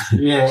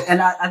 Yeah.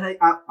 And I think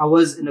I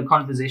was in a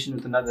conversation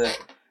with another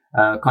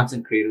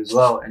content creator as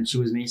well, and she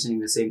was mentioning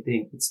the same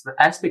thing. It's the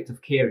aspect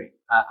of caring.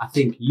 I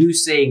think you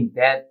saying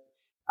that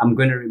I'm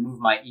going to remove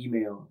my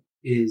email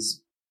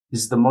is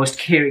the most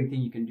caring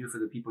thing you can do for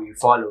the people you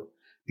follow,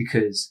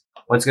 because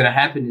what's going to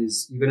happen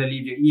is you're going to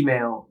leave your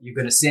email, you're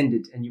going to send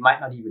it, and you might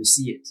not even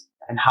see it.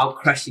 And how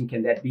crushing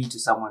can that be to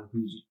someone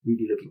who's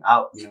really looking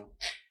out,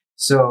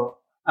 So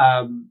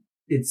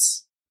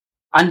it's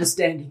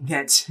understanding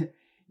that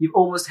you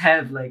almost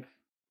have like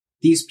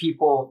these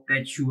people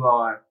that you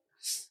are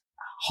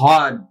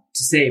hard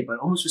to say, but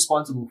almost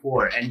responsible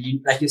for. And you,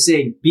 like you're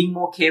saying, being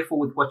more careful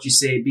with what you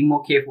say, being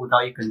more careful with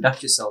how you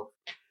conduct yourself,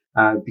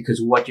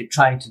 because what you're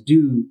trying to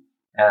do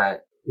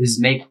is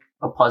make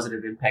a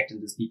positive impact in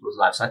these people's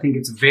lives. So I think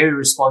it's a very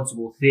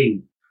responsible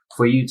thing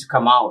for you to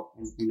come out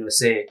and,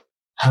 say,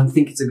 I don't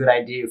think it's a good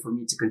idea for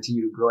me to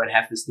continue to grow and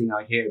have this thing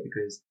out here,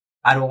 because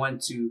I don't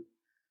want to,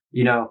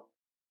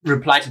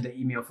 reply to the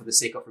email for the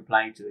sake of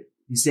replying to it.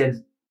 He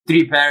sends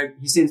 3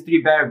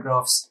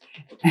 paragraphs,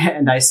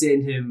 and I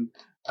send him,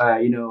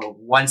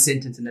 one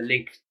sentence and a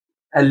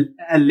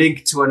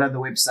link to another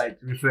website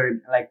referring,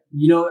 like,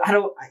 you don't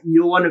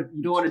want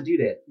to do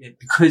that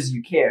because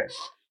you care,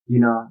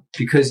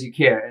 because you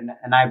care.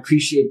 And I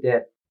appreciate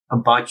that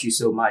about you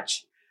so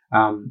much.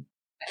 And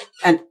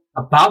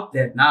about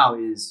that now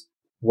is,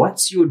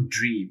 what's your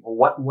dream, or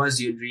what was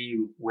your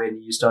dream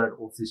when you started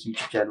off this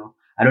YouTube channel?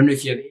 I don't know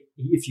if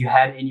you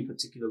had any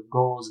particular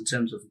goals in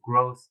terms of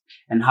growth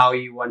and how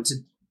you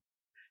wanted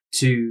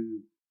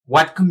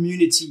what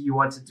community you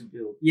wanted to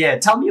build. Yeah,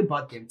 tell me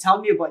about them. Tell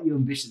me about your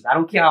ambitions. I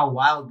don't care how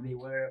wild they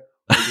were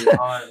or they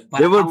are. But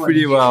they were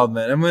pretty wild,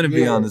 man. I'm going to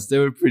be honest. They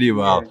were pretty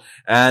wild. Yeah.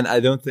 And I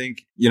don't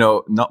think,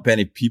 not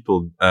many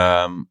people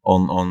on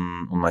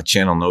my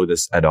channel know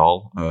this at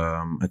all.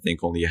 I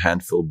think only a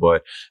handful.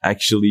 But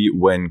actually,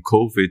 when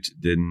COVID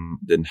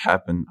didn't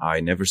happen,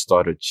 I never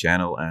started a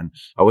channel. And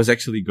I was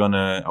actually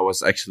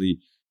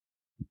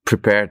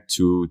prepared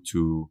to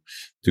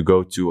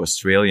go to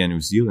Australia and New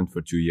Zealand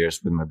for 2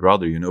 years with my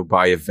brother,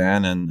 buy a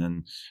van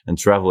and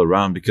travel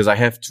around, because I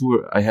had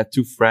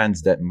 2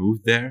 friends that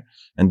moved there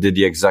and did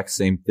the exact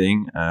same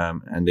thing.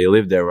 And they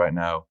live there right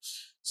now.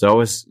 So I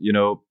was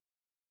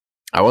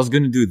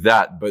going to do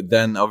that, but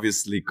then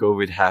obviously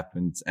COVID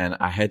happened and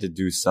I had to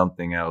do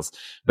something else.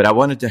 But I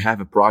wanted to have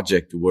a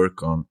project to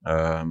work on,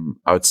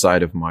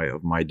 outside of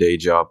my day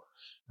job.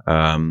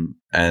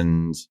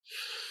 And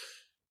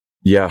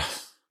yeah,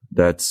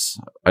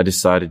 I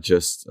decided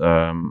just,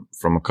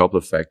 from a couple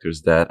of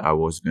factors that I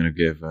was going to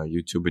give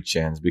YouTube a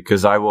chance,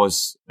 because I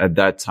was at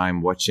that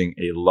time watching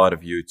a lot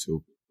of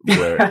YouTube.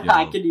 Where,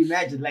 I can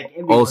imagine, like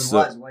everyone was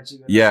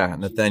watching. Yeah,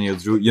 Nathaniel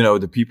Drew,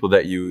 the people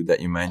that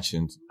you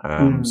mentioned.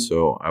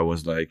 So I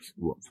was like,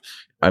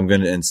 I'm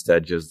going to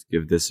instead just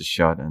give this a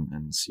shot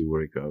and see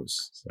where it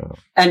goes. So,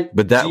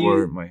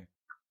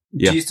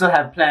 do you still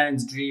have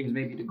plans, dreams,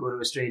 maybe to go to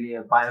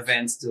Australia, buy a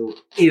van still,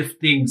 if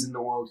things in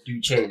the world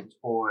do change,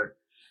 or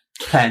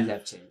plans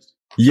have changed?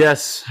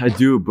 Yes, I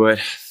do, but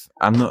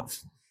I'm not.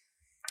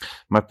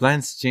 My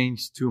plans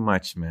change too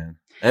much, man.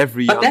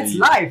 But that's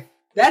life.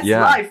 That's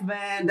life,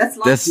 man. That's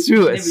life. That's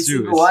true. Every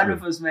single one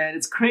of us, man.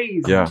 It's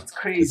crazy. Yeah, it's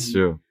crazy. It's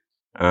true.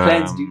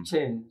 Plans do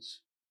change.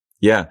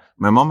 Yeah,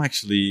 my mom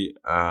actually.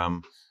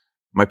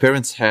 My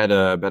parents had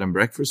a bed and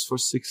breakfast for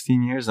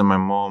 16 years, and my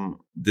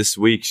mom this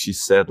week she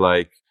said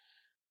like,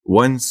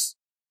 once,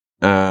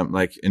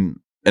 like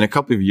in a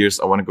couple of years,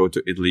 I want to go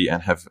to Italy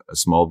and have a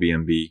small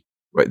B&B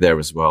right there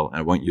as well. And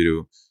I want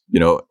you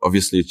to,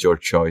 obviously it's your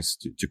choice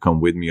to come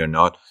with me or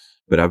not.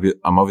 But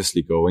I'm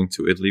obviously going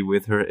to Italy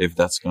with her if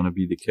that's going to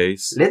be the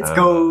case. Let's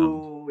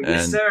go.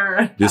 Yes,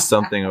 sir. Do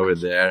something over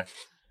there.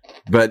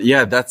 But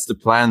yeah, that's the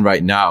plan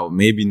right now.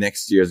 Maybe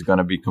next year is going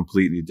to be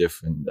completely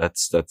different.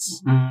 That's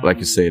like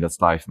you say, that's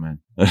life, man.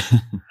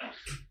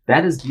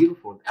 That is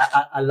beautiful.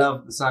 I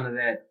love the sound of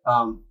that.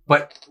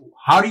 But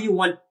how do you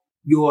want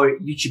your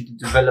YouTube to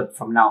develop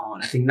from now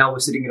on? I think now we're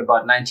sitting at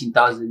about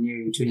 19,000,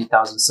 nearing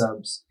 20,000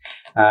 subs.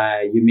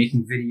 You're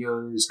making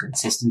videos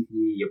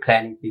consistently. You're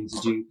planning things,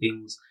 you're doing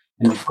things.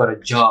 and you've got a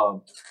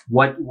job,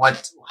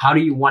 how do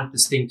you want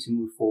this thing to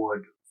move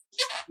forward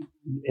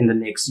in the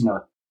next,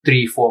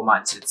 3-4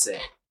 months, let's say?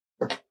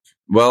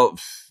 Well,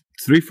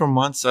 3-4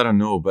 months, I don't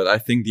know, but I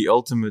think the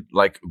ultimate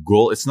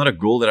goal, it's not a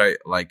goal that I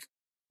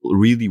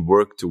really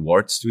work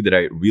towards that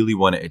I really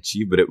want to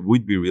achieve, but it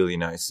would be really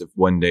nice if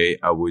one day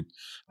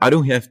I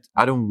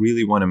don't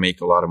really want to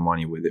make a lot of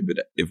money with it, but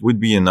it would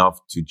be enough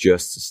to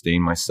just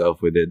sustain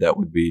myself with it. That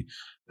would be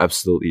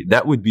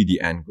the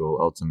end goal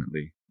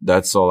ultimately.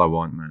 That's all I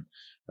want, man.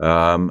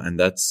 And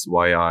that's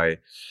why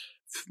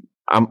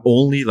I'm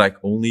only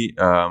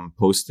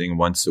posting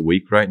once a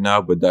week right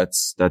now, but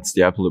that's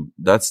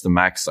the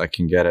max I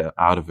can get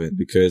out of it,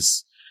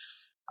 because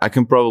I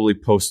can probably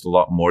post a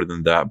lot more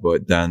than that,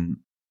 but then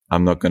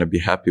I'm not going to be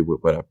happy with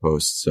what I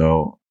post.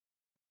 So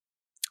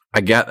I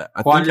think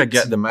I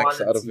get the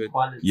max out of it.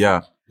 Quality.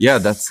 Yeah.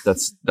 That's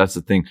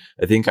the thing.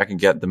 I think I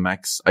get the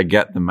max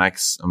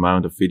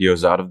amount of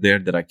videos out of there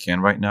that I can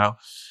right now.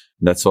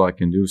 That's all I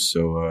can do.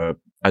 So,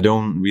 I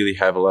don't really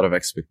have a lot of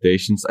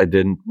expectations. I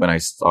didn't when I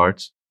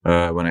started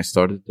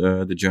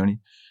the journey,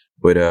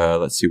 but,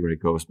 let's see where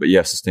it goes. But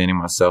yeah, sustaining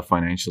myself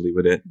financially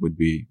with it would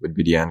be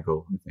the end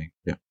goal, I think.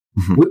 Yeah.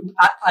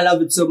 I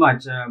love it so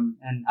much. And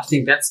I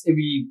think that's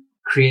every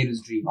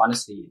creator's dream.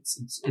 Honestly,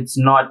 it's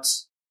not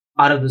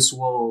out of this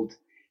world,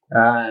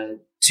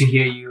 to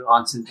hear you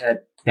answer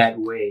that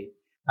way.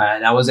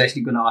 And I was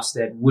actually going to ask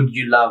that, would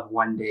you love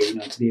one day,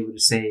 to be able to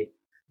say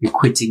you're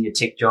quitting your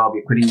tech job,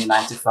 you're quitting your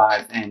 9 to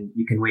 5, and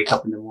you can wake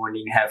up in the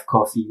morning, have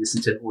coffee,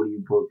 listen to an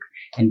audiobook,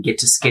 and get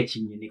to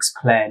sketching your next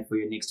plan for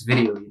your next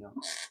video,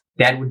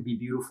 that would be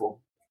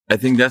beautiful. I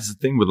think that's the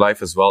thing with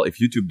life as well. If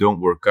YouTube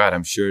don't work out,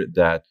 I'm sure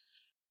that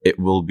it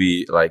will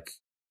be like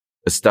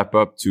a step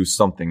up to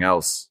something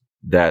else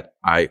that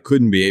I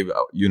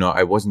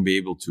I wasn't be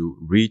able to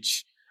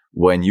reach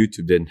when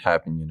YouTube didn't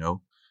happen,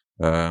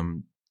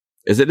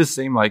 Is it the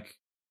same,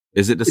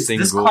 same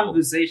this goal?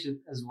 Conversation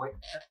as well.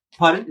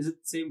 Pardon? Is it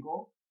the same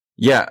goal?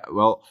 Yeah.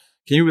 Well,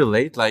 can you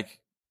relate?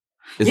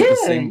 Is it the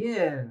same?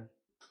 Yeah.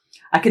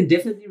 I can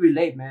definitely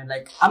relate, man.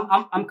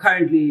 I'm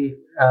currently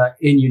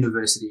in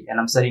university, and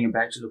I'm studying a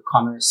Bachelor of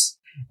Commerce,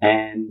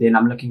 and then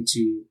I'm looking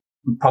to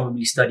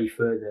probably study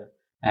further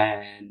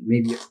and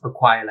maybe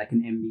acquire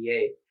an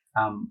MBA.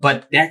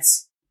 But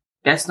that's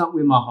not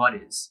where my heart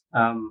is.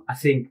 I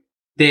think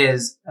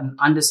there's an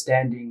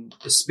understanding,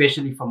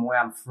 especially from where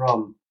I'm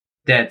from,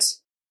 that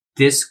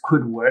this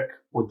could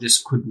work or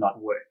this could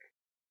not work.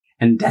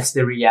 And that's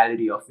the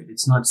reality of it.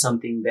 It's not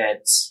something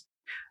that's,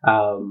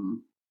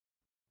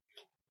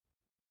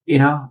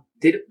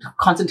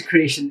 content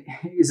creation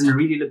isn't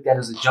really looked at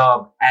as a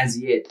job as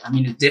yet. I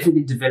mean, it's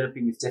definitely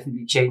developing. It's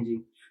definitely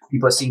changing.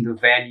 People are seeing the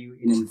value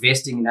in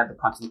investing in other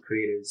content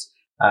creators,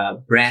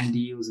 brand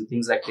deals and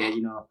things like that,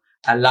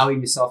 allowing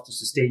yourself to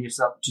sustain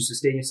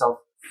yourself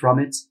from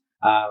it.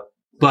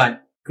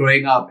 But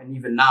growing up and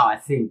even now, I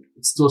think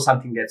it's still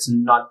something that's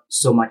not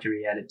so much a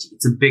reality.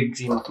 It's a big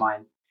dream of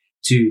mine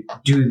to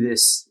do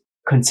this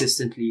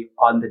consistently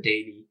on the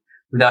daily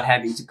without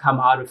having to come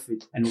out of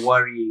it and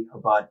worrying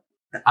about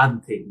the other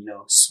thing,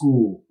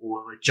 school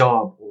or a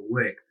job or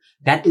work.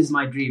 That is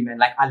my dream, man.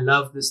 I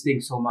love this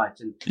thing so much.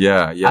 And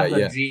I've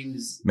got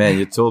dreams. Man,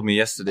 you told me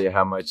yesterday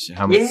how much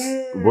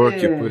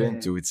work you put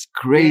into. It's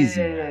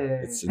crazy,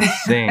 man. It's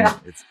insane.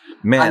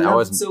 I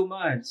love it so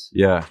much.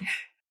 Yeah.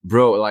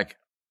 Bro,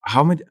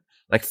 how many,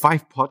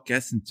 5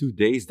 podcasts in 2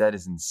 days? That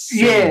is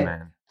insane,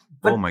 man.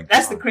 But oh my God.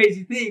 That's the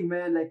crazy thing,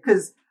 man.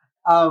 Cause,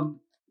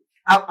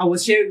 I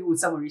was sharing it with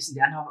someone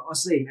recently, and I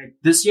was saying,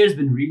 this year's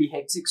been really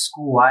hectic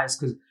school-wise,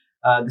 cause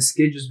the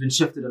schedule's been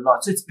shifted a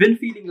lot. So it's been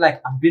feeling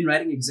like I've been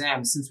writing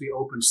exams since we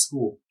opened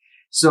school.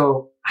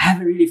 So I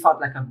haven't really felt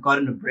like I've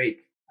gotten a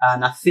break.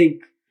 And I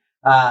think,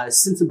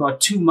 since about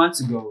 2 months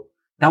ago,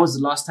 that was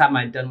the last time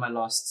I'd done my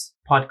last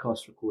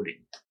podcast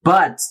recording.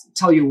 But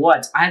tell you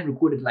what, I had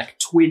recorded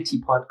 20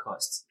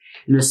 podcasts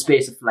in the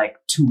space of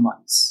 2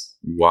 months.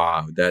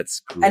 Wow, that's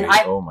great.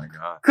 Oh my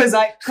God. Cause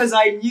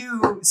I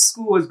knew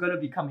school was going to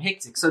become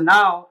hectic. So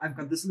now I've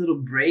got this little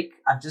break.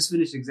 I've just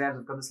finished exams.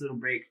 I've got this little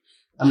break.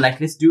 I'm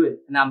like, let's do it.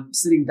 And I'm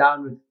sitting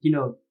down with,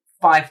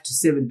 5 to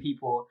 7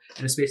 people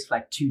in a space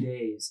of 2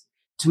 days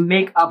to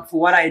make up for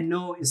what I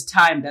know is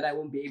time that I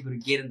won't be able to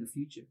get in the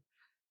future.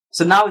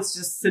 So now it's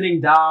just sitting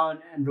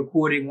down and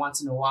recording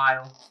once in a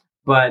while.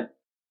 But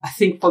I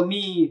think for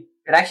me,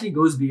 it actually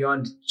goes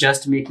beyond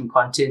just making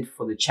content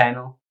for the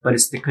channel, but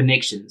it's the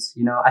connections.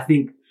 I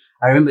think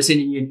I remember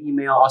sending you an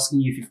email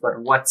asking you if you've got a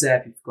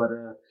WhatsApp, if you've got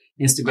a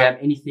Instagram,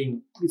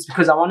 anything. It's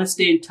because I want to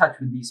stay in touch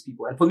with these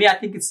people. And for me, I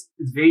think it's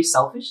very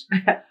selfish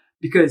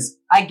because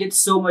I get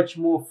so much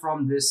more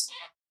from this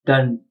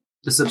than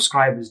the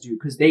subscribers do,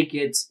 because they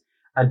get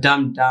a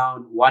dumbed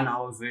down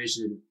 1-hour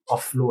version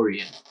of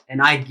Florian,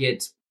 and I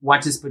get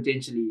what is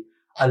potentially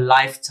a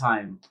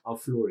lifetime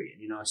of Florian,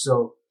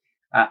 So,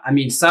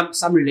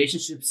 some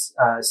relationships,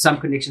 some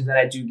connections that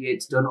I do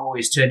get don't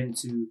always turn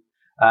into,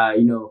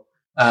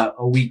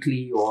 a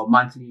weekly or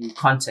monthly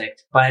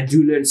contact, but I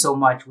do learn so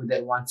much with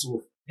that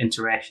once-off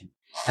interaction.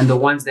 And the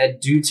ones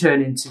that do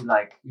turn into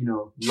like,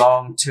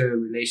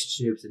 long-term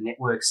relationships and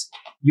networks,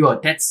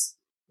 it's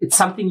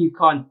something you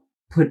can't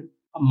put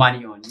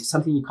money on. It's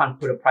something you can't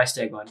put a price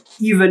tag on.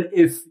 Even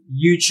if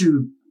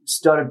YouTube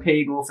started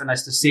paying off and I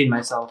sustain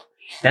myself,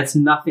 that's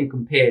nothing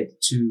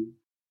compared to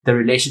the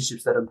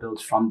relationships that are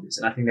built from this.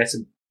 And I think that's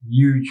a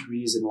huge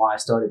reason why I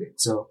started it.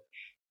 So,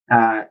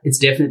 it's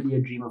definitely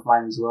a dream of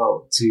mine as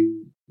well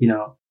to,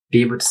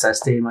 be able to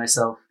sustain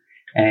myself.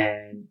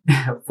 And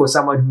for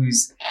someone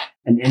who's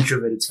an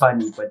introvert, it's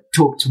funny, but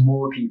talk to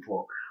more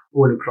people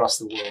all across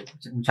the world,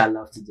 which I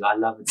love to do. I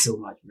love it so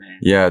much, man.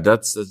 Yeah,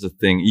 that's the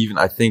thing. Even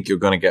I think you're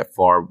gonna get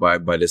far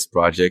by this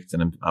project,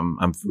 and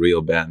I'm for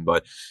real, Ben.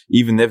 But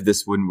even if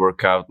this wouldn't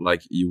work out,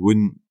 like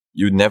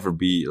you'd never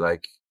be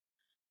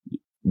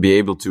be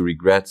able to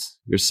regret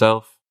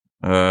yourself.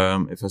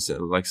 If I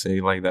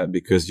say like that,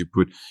 because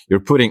you're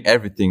putting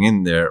everything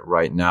in there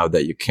right now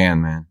that you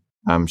can, man.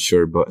 I'm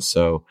sure, but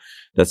so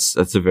that's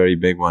a very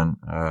big one,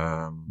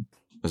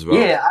 as well.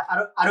 Yeah,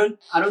 I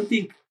don't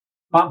think,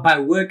 but by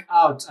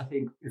workout, I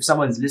think if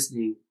someone's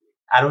listening,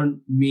 I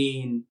don't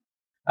mean,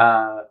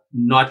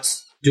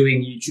 not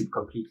doing YouTube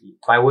completely.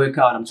 By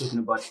workout, I'm talking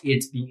about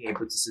it being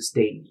able to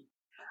sustain me.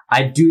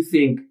 I do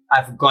think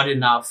I've got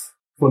enough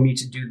for me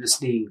to do this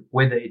thing,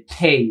 whether it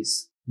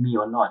pays me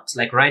or not.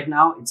 Like right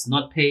now, it's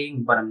not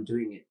paying, but I'm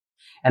doing it.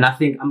 And I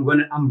think I'm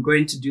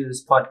going to do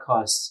this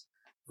podcast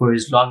for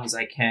as long as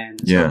I can.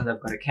 As long as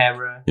I've got a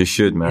camera. You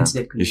should, man.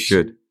 You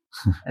should.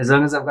 As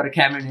long as I've got a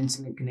camera and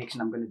internet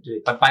connection, I'm going to do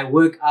it. But by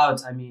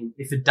workout, I mean,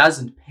 if it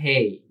doesn't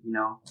pay,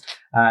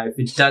 if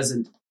it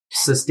doesn't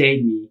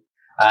sustain me,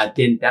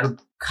 then that'll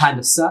kind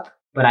of suck.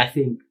 But I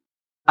think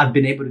I've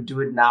been able to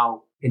do it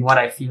now in what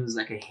I feel is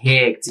like a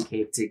hectic,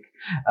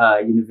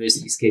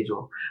 university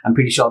schedule. I'm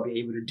pretty sure I'll be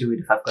able to do it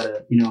if I've got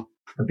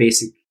a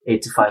basic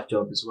 8 to 5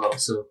 job as well.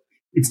 So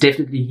it's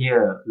definitely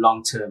here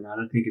long term. I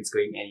don't think it's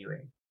going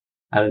anywhere.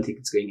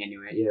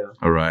 Yeah.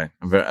 All right.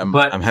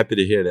 I'm happy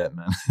to hear that,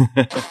 man.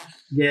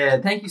 Yeah.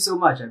 Thank you so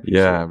much. I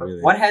appreciate it.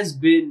 Really. What has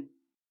been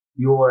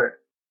your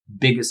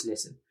biggest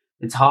lesson?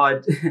 It's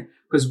hard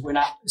because when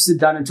I sit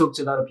down and talk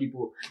to a lot of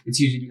people, it's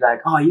usually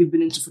like, oh, you've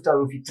been into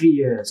photography 3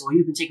 years, or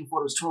you've been taking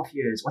photos 12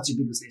 years. What's your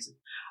biggest lesson?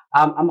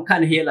 I'm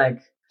kind of here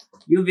like,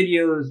 your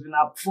video's been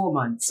up 4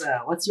 months.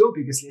 What's your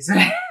biggest lesson?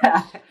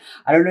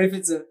 I don't know if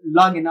it's a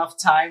long enough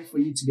time for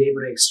you to be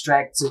able to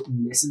extract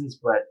certain lessons,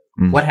 but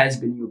what has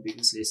been your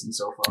biggest lesson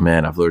so far?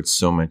 Man, I've learned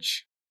so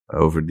much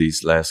over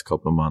these last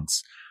couple of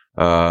months.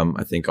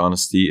 I think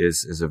honesty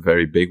is a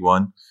very big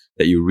one,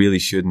 that you really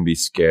shouldn't be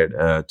scared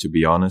to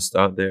be honest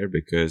out there,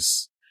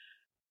 because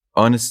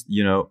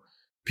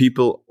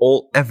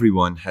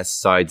everyone has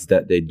sides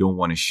that they don't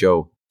want to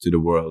show to the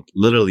world.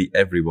 Literally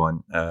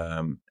everyone.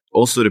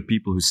 Also the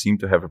people who seem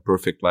to have a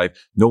perfect life.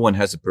 No one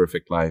has a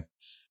perfect life.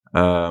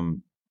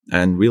 And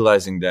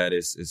realizing that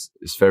is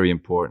very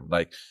important.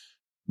 Like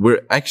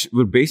we're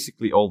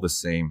basically all the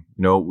same.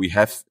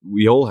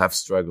 We all have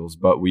struggles,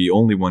 but we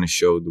only want to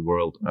show the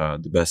world,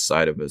 the best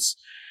side of us.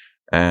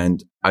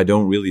 And I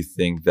don't really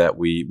think that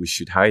we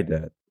should hide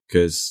that,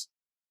 because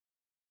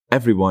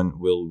everyone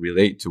will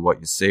relate to what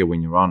you say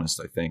when you're honest,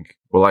 I think.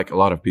 Or like a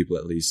lot of people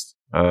at least.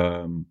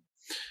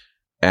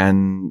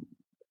 And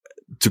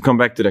to come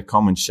back to the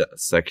comment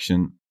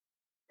section,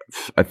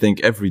 I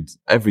think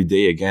every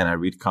day again, I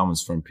read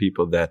comments from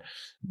people that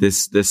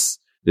this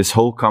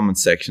whole comment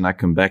section I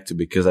come back to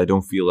because I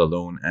don't feel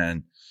alone.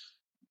 And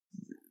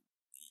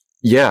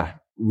yeah,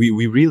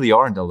 we really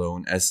aren't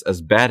alone.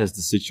 As bad as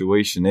the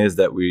situation is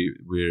that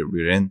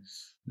we're in,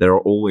 there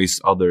are always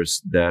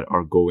others that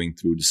are going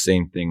through the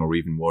same thing or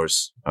even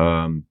worse.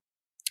 And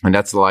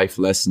that's a life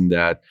lesson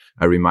that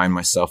I remind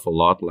myself a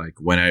lot. Like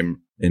when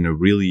I'm in a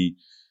really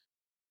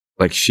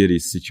shitty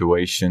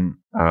situation,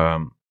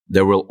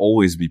 there will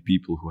always be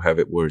people who have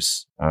it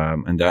worse.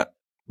 And that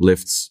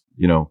lifts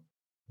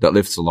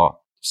a lot.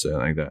 So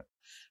like that.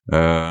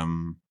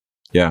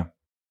 Yeah.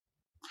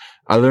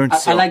 I learned.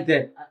 I like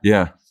that.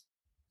 Yeah.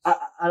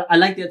 I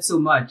like that so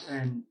much.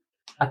 And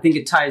I think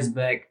it ties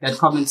back, that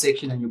comment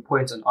section and your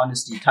points on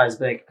honesty ties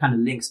back, kind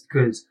of links,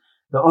 because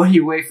the only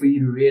way for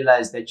you to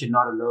realize that you're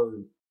not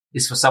alone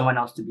is for someone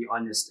else to be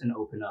honest and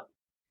open up.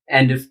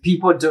 And if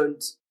people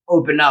don't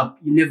open up,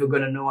 you're never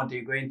going to know what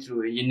they're going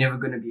through, and you're never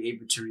going to be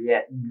able to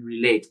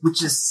relate,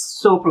 which is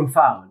so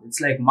profound. It's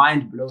like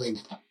mind blowing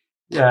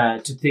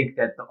to think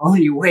that the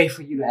only way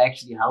for you to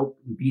actually help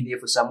and be there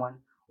for someone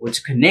or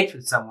to connect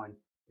with someone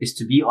is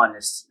to be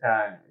honest,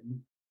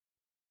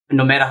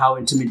 no matter how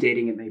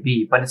intimidating it may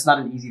be. But it's not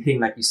an easy thing,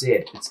 like you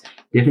said. It's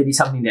definitely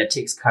something that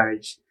takes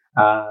courage,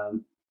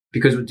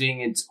 because we're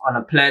doing it on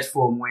a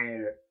platform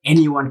where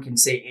anyone can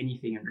say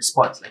anything in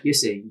response. Like you're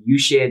saying, you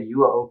shared, you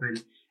were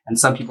open, and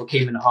some people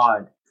came in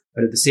hard.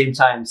 But at the same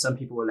time, some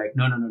people were like,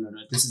 no,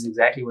 this is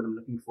exactly what I'm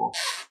looking for.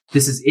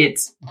 This is it.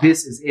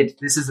 This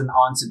is an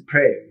answered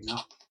prayer,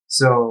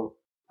 So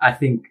I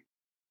think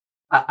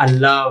I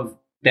love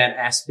that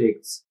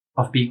aspect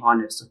of being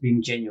honest, of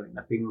being genuine,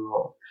 of being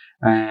raw.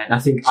 And I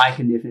think I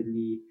can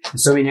definitely, and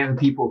so many other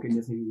people can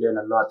definitely learn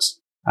a lot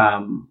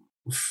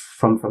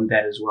from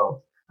that as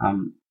well.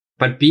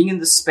 But being in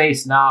the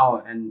space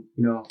now and,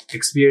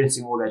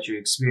 experiencing all that you're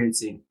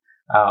experiencing,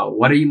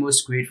 what are you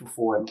most grateful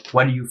for, and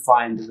what do you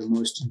find the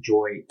most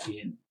joy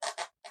in?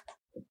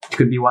 It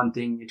could be one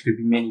thing. It could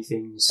be many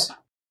things.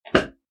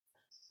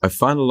 I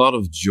find a lot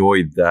of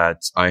joy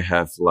that I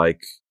have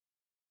like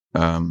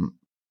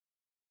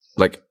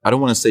I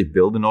don't want to say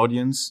build an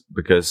audience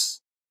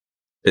because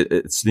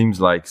it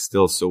seems like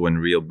still so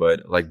unreal,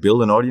 but like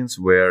build an audience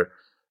where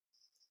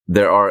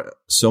there are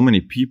so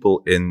many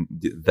people in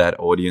that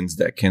audience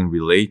that can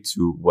relate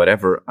to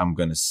whatever I'm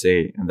going to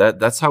say. And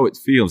that's how it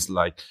feels,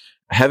 like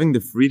having the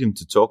freedom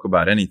to talk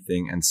about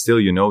anything, and still,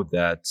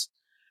 that,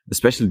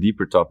 especially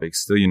deeper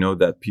topics, still,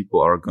 that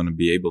people are going to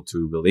be able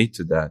to relate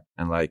to that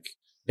and like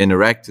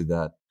interact to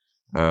that.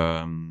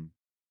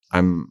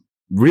 I'm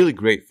really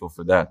grateful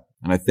for that.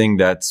 And I think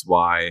that's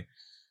why,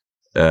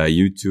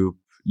 YouTube,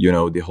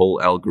 the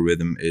whole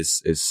algorithm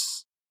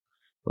is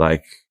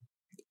like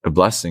a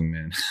blessing,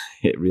 man.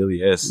 It really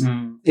is.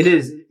 It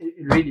is. It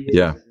really is.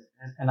 Yeah.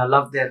 And I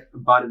love that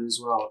about it as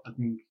well. I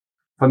think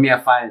for me, I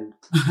find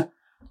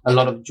a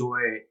lot of joy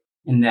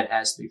in that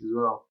aspect as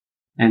well.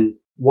 And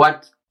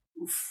what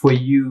for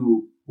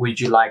you would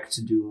you like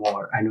to do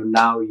more? I know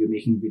now you're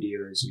making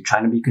videos, you're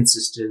trying to be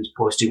consistent,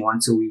 posting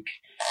once a week,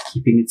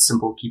 keeping it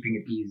simple, keeping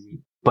it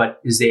easy. But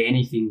is there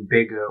anything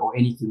bigger or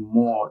anything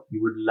more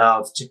you would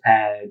love to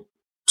add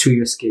to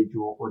your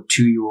schedule or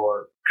to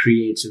your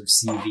creative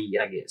CV,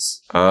 I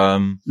guess?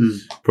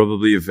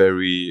 Probably a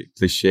very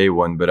cliche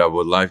one, but I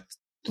would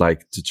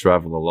like to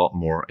travel a lot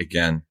more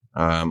again.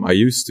 I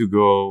used to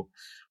go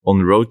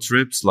on road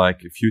trips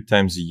like a few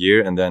times a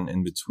year, and then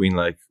in between,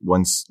 like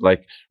once,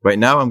 like right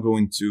now I'm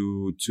going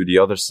to the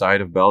other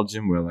side of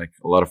Belgium where like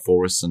a lot of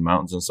forests and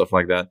mountains and stuff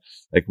like that,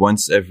 like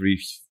once every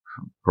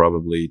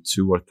probably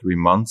 2 or 3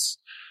 months.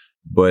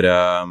 But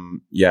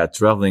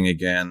traveling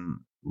again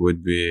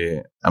would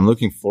be, I'm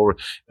looking forward.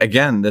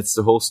 Again, that's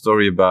the whole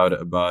story about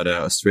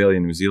Australia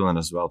and New Zealand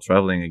as well.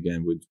 Traveling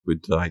again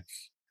would like,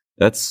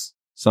 that's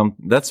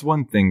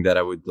one thing that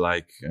I would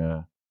like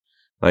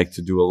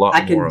to do a lot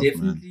more of,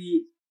 man.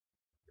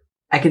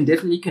 I can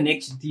definitely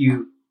connect with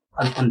you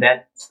on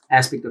that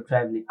aspect of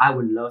traveling. I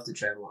would love to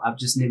travel. I've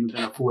just never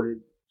been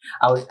afforded.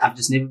 I've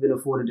just never been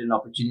afforded an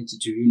opportunity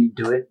to really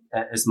do it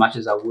as much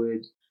as I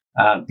would,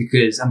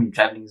 because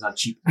traveling is not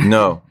cheap.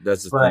 No,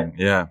 that's the thing.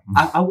 Yeah,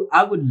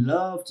 I would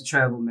love to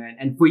travel, man.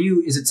 And for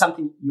you, is it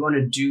something you want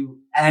to do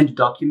and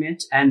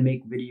document and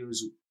make videos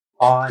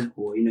on,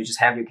 or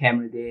just have your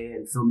camera there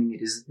and filming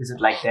it? Is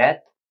it like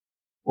that,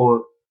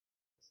 or?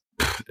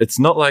 It's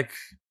not like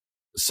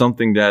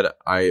something that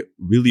I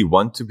really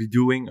want to be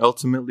doing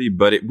ultimately,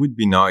 but it would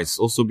be nice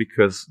also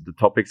because the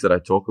topics that I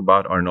talk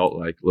about are not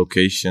like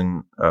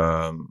location,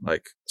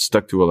 like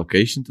stuck to a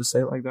location, to say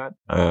it like that.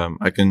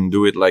 I can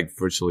do it like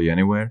virtually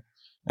anywhere.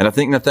 And I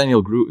think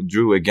Nathaniel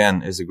Drew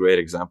again is a great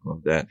example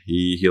of that.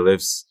 He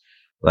lives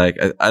like,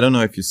 I don't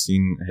know if you've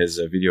seen his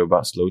video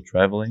about slow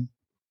traveling.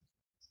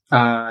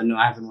 No,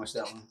 I haven't watched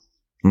that one.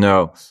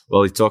 No.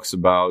 Well, he talks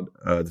about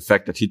the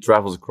fact that he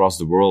travels across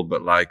the world,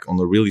 but like on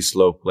a really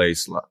slow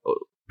pace.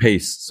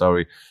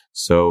 Sorry.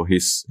 So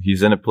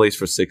he's in a place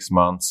for 6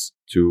 months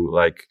to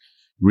like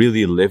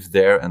really live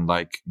there and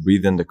like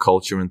breathe in the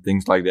culture and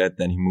things like that.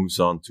 Then he moves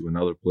on to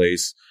another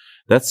place.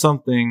 That's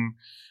something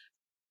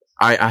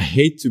I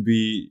hate to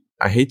be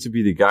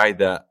the guy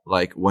that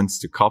like wants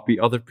to copy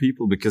other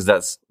people, because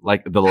that's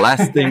like the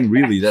last thing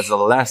really. That's the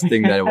last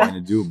thing that I want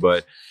to do.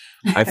 But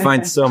I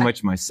find so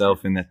much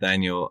myself in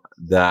Nathaniel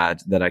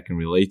that I can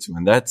relate to.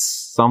 And that's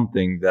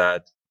something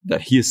that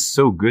he is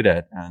so good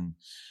at. And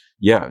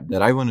yeah,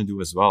 that I want to do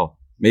as well.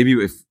 Maybe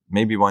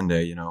one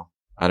day,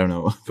 I don't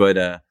know,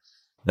 but,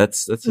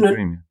 that's a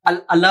dream.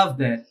 I love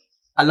that.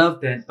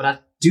 But I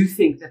do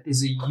think that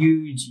there's a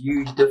huge,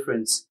 huge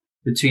difference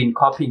between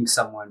copying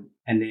someone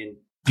and then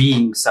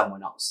being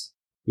someone else,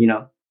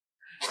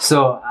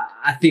 So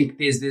I think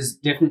there's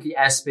definitely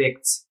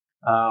aspects,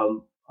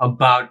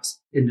 about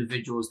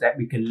individuals that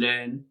we can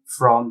learn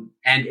from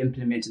and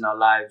implement in our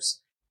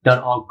lives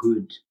that are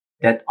good,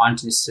 that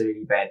aren't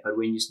necessarily bad. But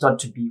when you start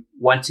to be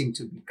wanting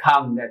to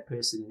become that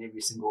person in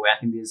every single way, I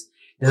think there's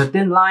a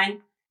thin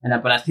line,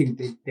 but I think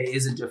there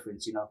is a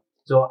difference,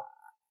 So,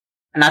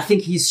 and I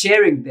think he's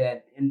sharing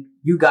that, and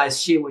you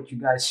guys share what you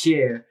guys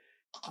share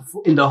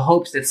in the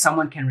hopes that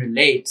someone can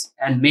relate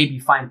and maybe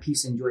find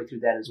peace and joy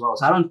through that as well.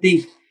 So I don't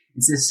think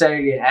it's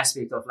necessarily an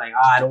aspect of like,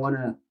 I don't want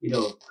to,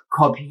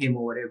 copy him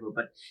or whatever,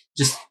 but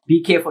just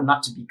be careful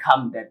not to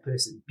become that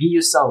person. Be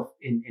yourself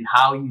in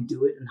how you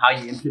do it and how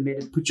you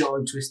implement it. Put your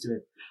own twist to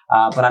it.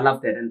 But I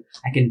love that. And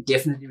I can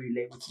definitely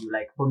relate with you.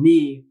 Like for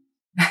me,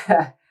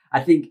 I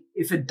think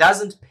if it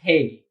doesn't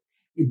pay,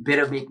 it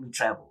better make me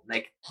travel.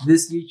 Like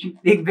this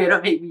YouTube thing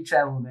better make me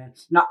travel, man.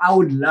 Now I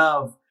would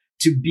love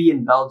to be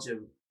in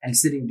Belgium and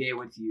sitting there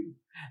with you,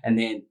 and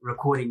then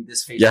recording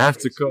this face. You have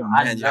to come,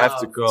 man. You have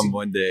to come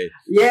one day.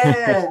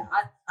 Yeah,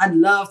 I'd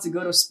love to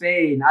go to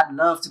Spain. I'd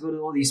love to go to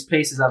all these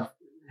places I've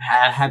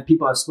have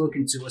people I've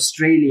spoken to,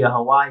 Australia,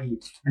 Hawaii,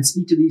 and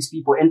speak to these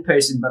people in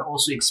person, but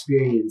also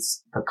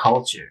experience the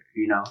culture,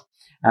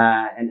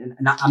 and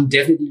I'm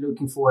definitely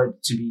looking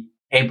forward to be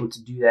able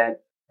to do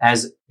that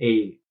as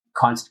a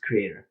content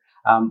creator.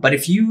 But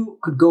if you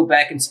could go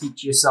back and speak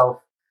to yourself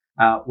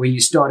when you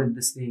started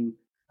this thing,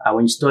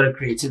 when you started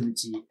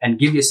creativity, and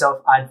give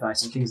yourself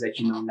advice and things that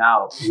you know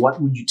now, what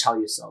would you tell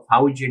yourself?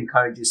 How would you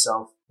encourage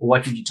yourself? Or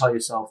what would you tell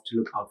yourself to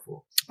look out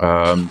for?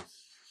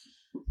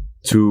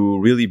 To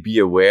really be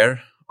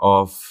aware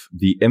of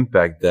the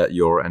impact that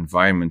your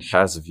environment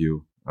has of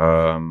you,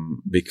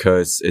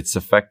 because it's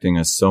affecting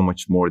us so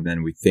much more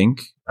than we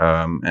think.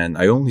 And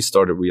I only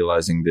started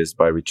realizing this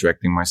by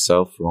retracting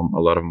myself from a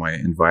lot of my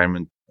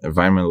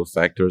environmental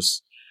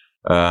factors.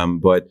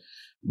 But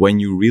when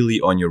you're really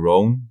on your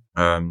own,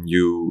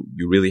 you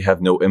really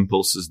have no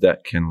impulses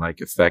that can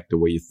like affect the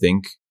way you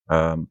think.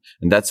 And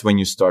that's when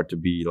you start to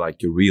be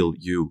like your real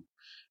you.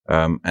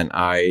 And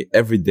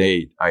every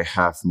day I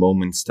have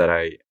moments that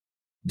I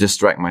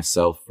distract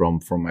myself from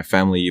my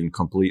family even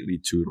completely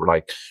to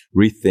like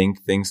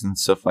rethink things and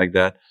stuff like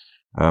that.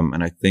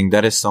 And I think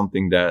that is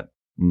something that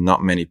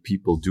not many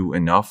people do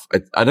enough.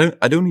 I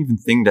don't even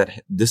think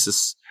that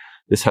this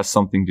has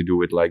something to do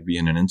with like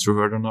being an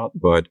introvert or not,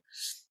 but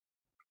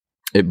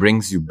it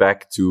brings you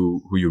back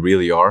to who you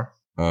really are.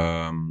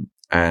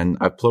 And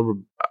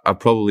I'll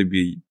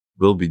probably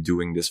will be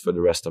doing this for the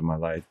rest of my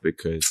life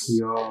because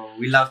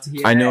we love to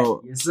hear I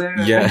know, that. Yes, sir.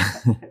 Yeah,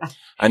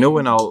 I know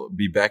when I'll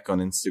be back on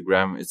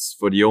Instagram, it's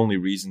for the only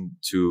reason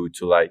to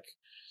like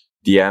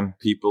DM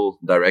people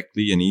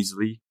directly and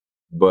easily,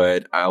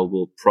 but I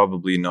will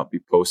probably not be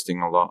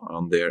posting a lot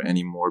on there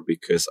anymore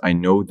because I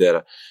know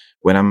that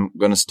when I'm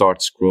going to start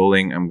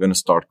scrolling, I'm going to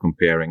start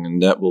comparing,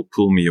 and that will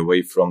pull me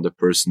away from the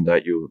person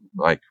that you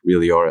like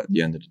really are at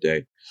the end of the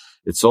day.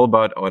 It's all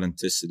about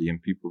authenticity,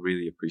 and people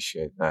really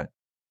appreciate that.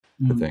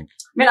 I think.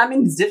 I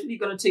mean, it's definitely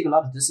going to take a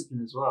lot of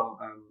discipline as well.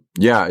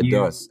 Yeah, it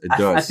does. It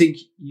does. I think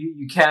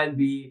you can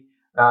be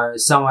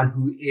someone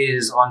who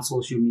is on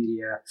social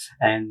media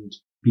and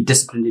be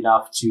disciplined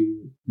enough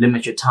to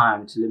limit your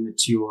time, to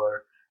limit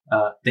your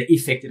the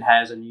effect it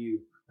has on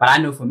you. But I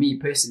know for me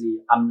personally,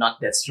 I'm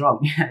not that strong.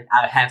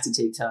 I have to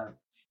take time,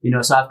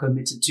 so I've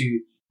committed to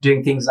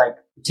doing things like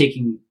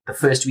taking the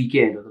first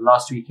weekend or the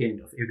last weekend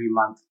of every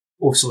month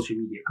off social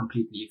media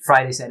completely.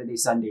 Friday, Saturday,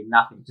 Sunday,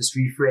 nothing. Just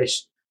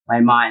refresh my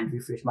mind,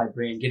 refresh my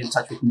brain, get in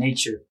touch with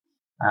nature,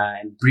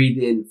 and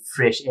breathe in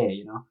fresh air,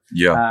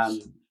 Yeah.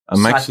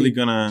 I'm actually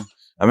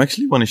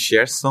want to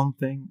share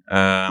something,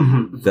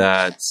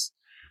 that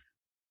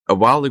a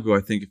while ago,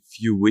 I think a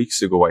few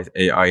weeks ago,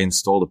 I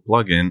installed a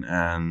plugin,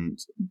 and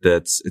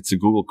it's a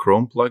Google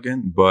Chrome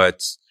plugin,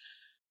 but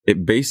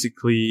it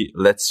basically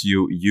lets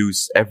you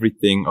use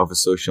everything of a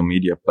social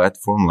media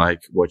platform,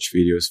 like watch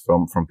videos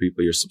from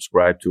people you're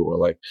subscribed to, or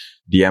like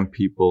DM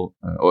people,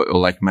 or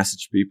like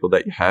message people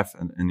that you have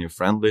in your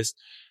friend list.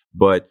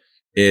 But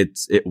it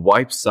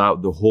wipes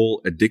out the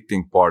whole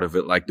addicting part of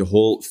it, like the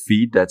whole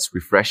feed that's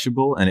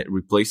refreshable, and it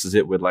replaces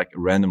it with like a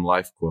random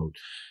life quote.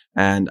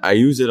 And I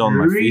use it on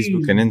my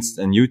Facebook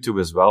and YouTube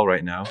as well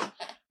right now.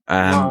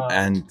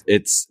 And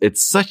it's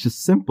such a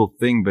simple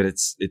thing, but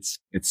it's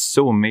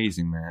so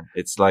amazing, man.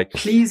 It's like,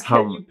 please,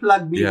 can you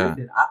plug me with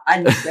it? I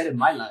need that in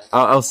my life.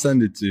 I'll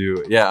send it to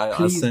you. Yeah,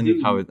 I'll send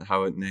it how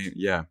it named.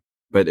 Yeah,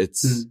 but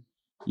it's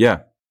yeah.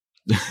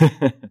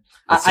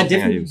 I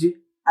definitely do.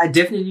 I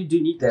definitely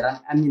do need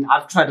that. I mean,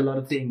 I've tried a lot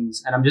of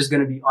things, and I'm just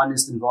going to be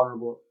honest and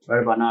vulnerable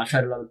right about now. I've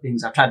tried a lot of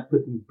things. I've tried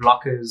putting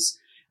blockers,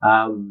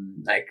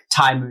 like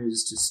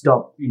timers to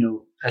stop,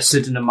 a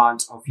certain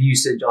amount of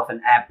usage of an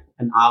app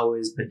and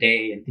hours per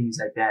day and things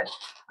like that.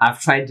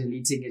 I've tried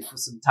deleting it for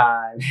some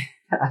time.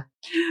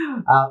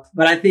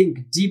 But I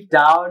think deep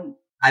down,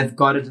 I've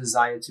got a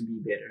desire to be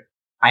better.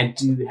 I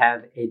do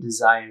have a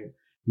desire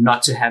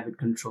not to have it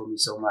control me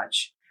so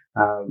much.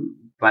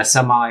 But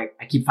somehow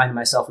I keep finding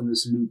myself in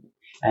this loop,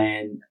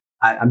 and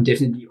I'm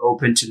definitely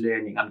open to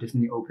learning. I'm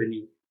definitely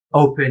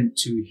open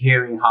to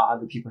hearing how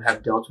other people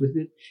have dealt with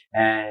it.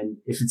 And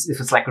if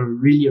it's like a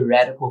really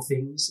radical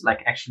things,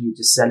 like actually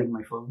just selling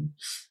my phone,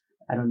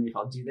 I don't know if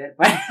I'll do that,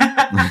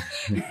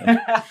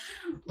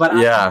 but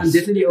I'm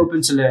definitely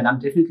open to learn. I'm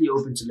definitely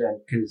open to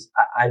learn because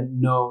I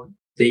know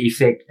the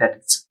effect that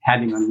it's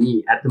having on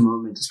me at the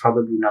moment is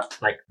probably not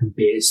like the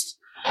best,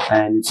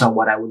 and it's not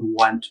what I would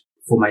want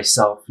for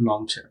myself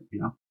long term,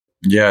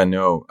 Yeah,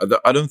 no,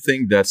 I don't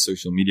think that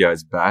social media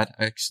is bad,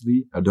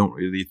 actually. I don't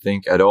really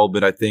think at all,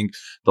 but I think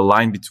the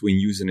line between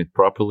using it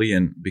properly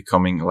and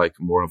becoming like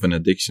more of an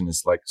addiction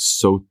is like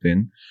so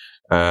thin.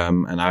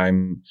 And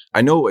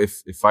I know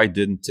if I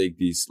didn't take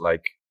these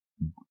like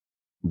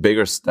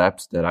bigger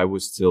steps that I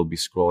would still be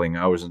scrolling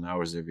hours and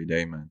hours every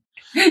day, man.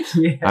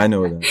 Yeah. I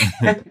know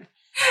that.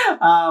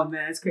 Oh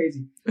man, it's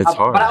crazy. It's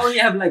hard. But I only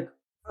have like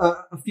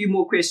a few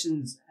more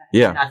questions.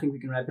 Yeah. I think we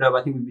can wrap it up.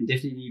 I think we've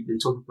definitely been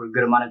talking for a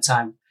good amount of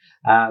time.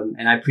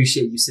 And I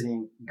appreciate you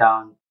sitting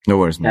down. No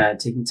worries, man.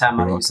 Taking time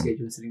out of your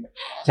schedule and sitting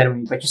chatting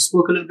with me. But you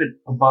spoke a little bit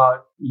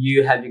about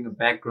you having a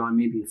background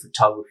maybe in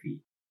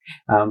photography.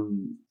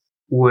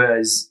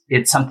 was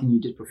it something you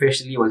did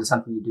professionally? Was it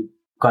something you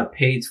got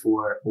paid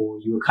for,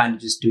 or you were kind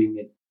of just doing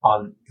it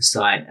on the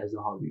side as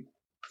a hobby?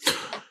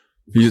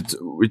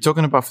 We're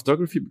talking about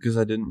photography because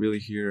I didn't really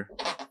hear.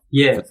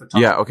 Yeah.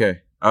 Yeah.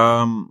 Okay.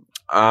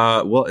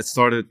 Well, it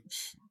started.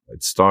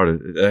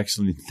 It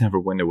actually never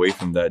went away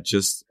from that.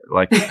 Just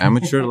like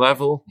amateur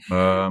level.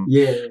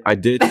 Yeah. I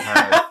did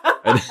have.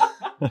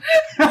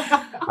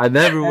 I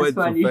never went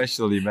funny.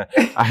 Professionally, man.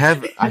 I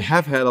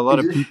have had a lot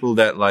of people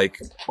that like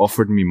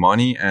offered me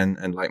money,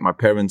 and like my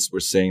parents were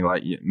saying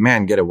like,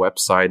 man, get a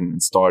website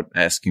and start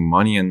asking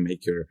money and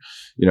make a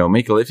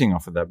living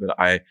off of that. But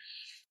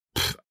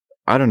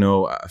I don't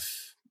know.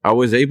 I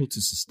was able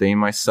to sustain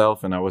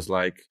myself, and I was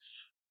like,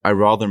 I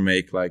rather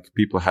make like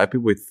people happy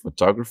with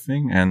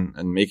photographing and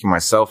making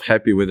myself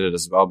happy with it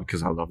as well,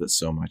 because I love it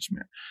so much,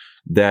 man,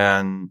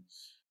 than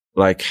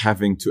like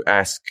having to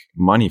ask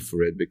money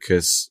for it,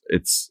 because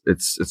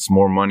it's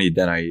more money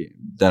than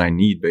I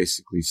need,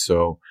 basically.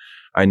 So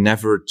I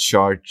never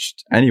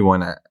charged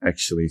anyone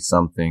actually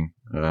something.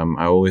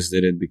 I always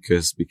did it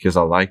because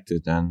I liked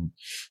it, and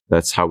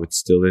that's how it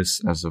still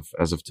is as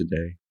of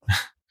today.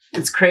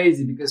 It's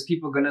crazy because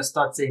people are gonna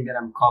start saying that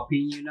I'm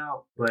copying you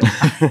now, but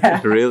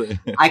Really,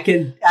 I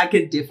can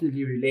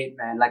definitely relate,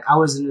 man. Like I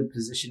was in a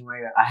position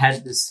where I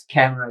had this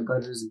camera, I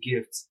got it as a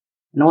gift,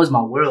 and it was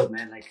my world,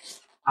 man. Like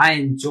I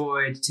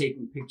enjoyed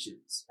taking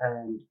pictures,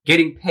 and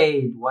getting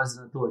paid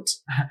wasn't a thought.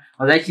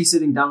 I was actually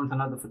sitting down with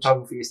another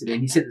photographer yesterday,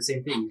 and he said the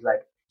same thing. He's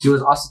like, he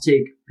was asked to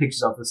take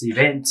pictures of this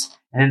event,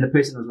 and then the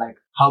person was like,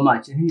 "How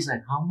much?" And he's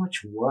like, "How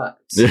much what?"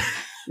 He's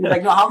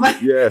like, "No, how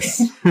much?"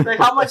 Yes. Like,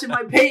 "How much am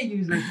I paying you?"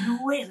 He's like, "No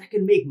way, I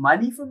can make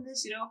money from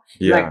this, you know?"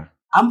 Yeah. Like,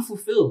 I'm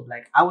fulfilled.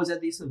 Like, I was at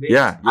these events.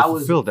 Yeah, you're I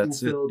was fulfilled.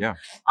 That's it. Yeah.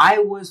 I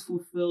was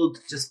fulfilled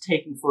just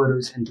taking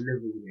photos and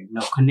delivering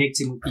them,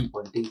 connecting with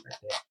people and things like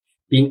that.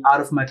 Being out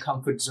of my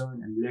comfort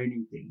zone and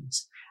learning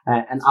things.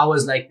 And I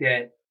was like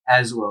that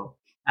as well.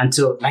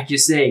 Until, like you're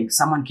saying,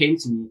 someone came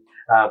to me,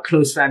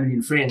 close family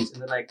and friends,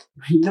 and they're like,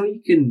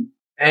 you can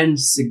earn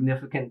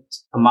significant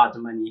amount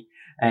of money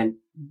and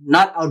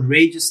not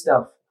outrageous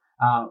stuff,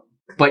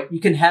 but you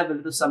can have a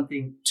little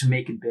something to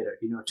make it better,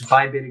 to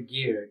buy better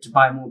gear, to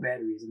buy more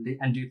batteries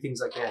and do things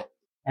like that.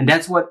 And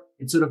that's what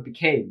it sort of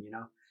became,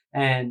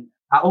 And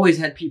I always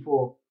had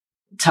people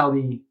tell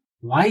me,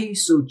 why are you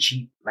so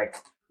cheap? Like,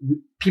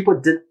 people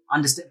didn't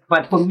understand.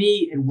 But for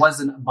me, it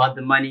wasn't about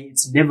the money.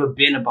 It's never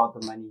been about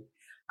the money.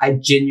 I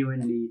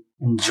genuinely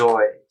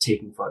enjoy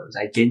taking photos.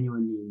 I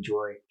genuinely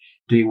enjoy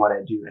doing what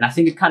I do. And I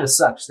think it kind of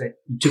sucks that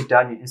you took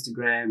down your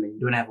Instagram and you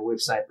don't have a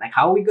website. Like,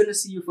 how are we going to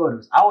see your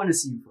photos? I want to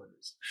see your photos.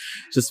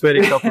 Just wait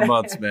a couple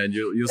months, man.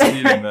 You'll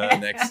see them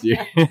next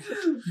year.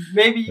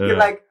 Maybe you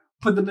can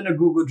put them in a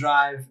Google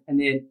Drive, and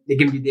then they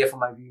can be there for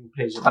my viewing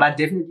pleasure. But I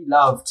definitely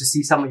love to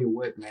see some of your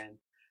work, man.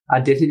 I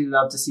definitely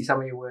love to see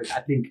some of your work.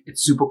 I think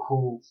it's super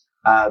cool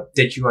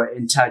that you are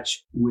in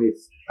touch with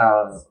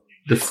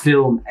the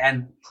film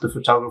and the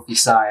photography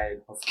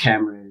side of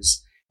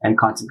cameras and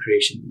content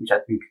creation, which I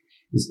think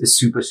is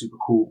super, super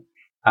cool.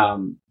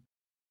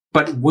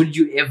 But would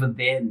you ever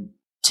then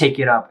take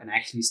it up and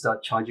actually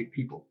start charging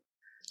people?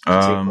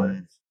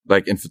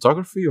 Like in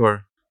photography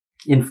or?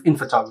 In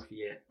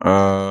photography, yeah.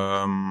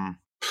 I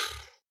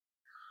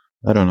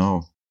don't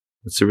know.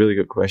 That's a really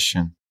good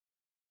question.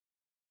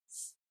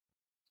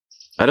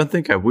 I don't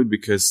think I would,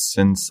 because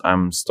since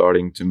I'm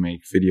starting to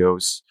make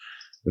videos,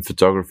 the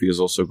photography is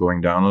also going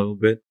down a little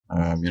bit,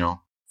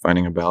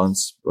 finding a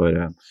balance. But,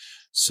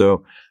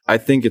 so I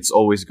think it's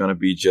always going to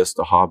be just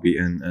a hobby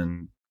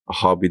and a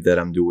hobby that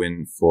I'm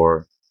doing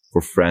for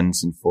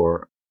friends and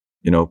for,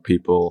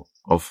 people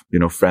of,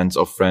 friends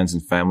of friends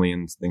and family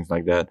and things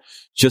like that.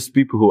 Just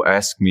people who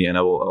ask me, and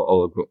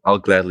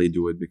I'll gladly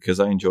do it because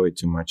I enjoy it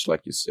too much,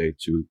 like you say,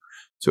 to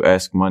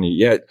ask money.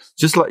 Yeah.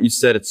 Just like you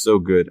said, it's so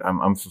good.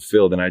 I'm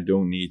fulfilled and I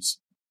don't need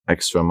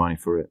extra money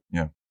for it.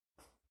 Yeah.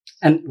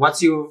 And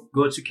what's your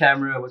go-to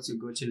camera? What's your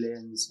go-to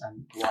lens?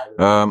 And why?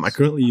 I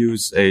currently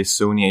use a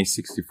Sony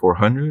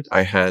A6400.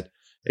 I had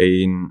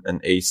an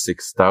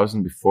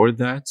A6000 before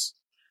that,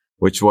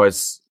 which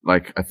was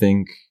like, I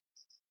think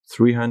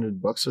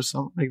 $300 or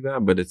something like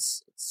that, but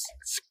it's a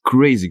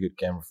crazy good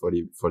camera for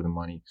the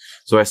money.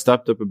 So I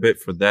stepped up a bit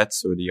for that.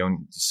 So the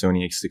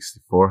Sony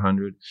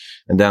A6400,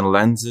 and then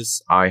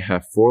lenses. I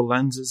have 4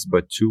 lenses,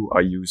 but 2 I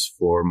use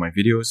for my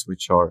videos,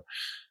 which are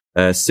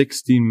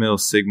 16mm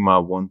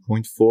Sigma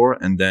 1.4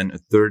 and then a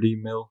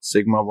 30mm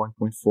Sigma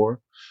 1.4.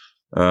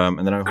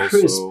 And then I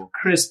also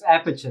crisp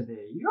aperture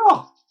there.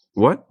 Yo.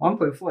 What?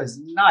 1.4 is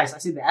nice. I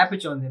see the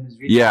aperture on them is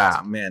really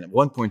nice. Man.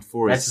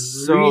 1.4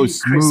 is so really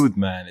smooth,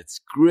 man. It's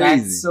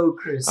crazy. That's so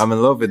crisp. I'm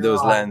in love with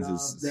those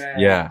lenses.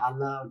 Yeah. I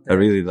love that. I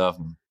really love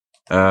them.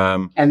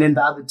 And then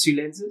the other 2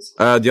 lenses?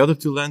 The other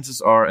 2 lenses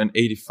are an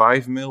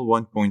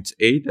 85mm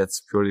 1.8.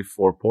 That's purely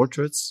for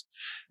portraits.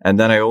 And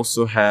then I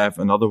also have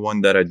another one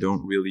that I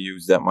don't really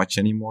use that much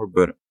anymore,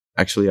 but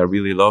actually I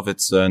really love.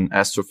 It's an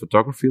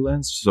astrophotography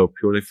lens, so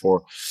purely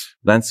for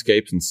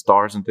landscapes and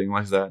stars and things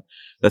like that.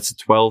 That's a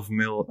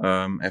 12mm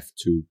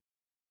f2.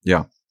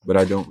 Yeah, but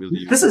I don't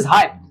really use This is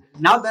hype.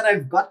 now that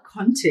I've got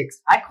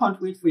context, I can't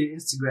wait for your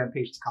Instagram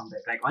page to come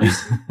back. Like,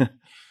 honestly,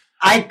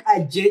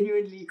 I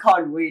genuinely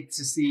can't wait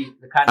to see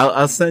the kind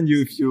I'll send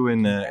you a few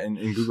in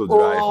Google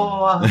Drive.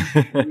 Oh,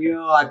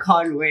 I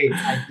can't wait.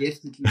 I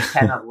definitely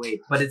cannot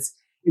wait. But it's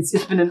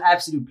been an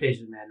absolute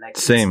pleasure, man. Like,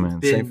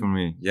 Same for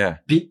me. Yeah.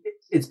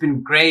 It's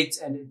been great,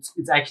 and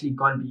it's actually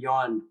gone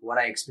beyond what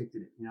I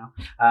expected.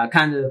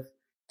 Kind of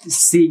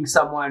seeing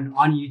someone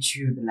on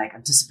YouTube and like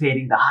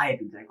anticipating the hype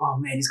and like, oh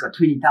man, he's got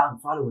 20,000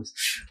 followers.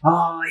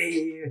 Oh,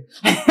 yeah.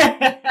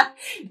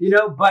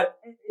 But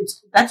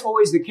that's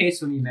always the case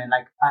for me, man.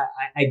 Like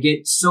I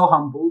get so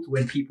humbled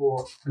when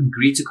people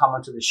agree to come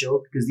onto the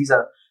show, because these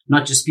are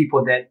not just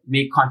people that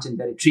make content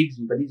that intrigues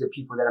me, but these are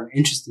people that I'm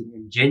interested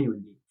in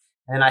genuinely.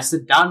 And I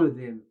sit down with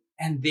them,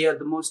 and they are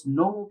the most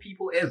normal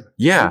people ever.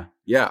 Yeah.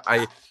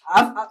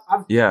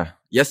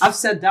 I've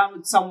sat down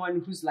with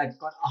someone who's like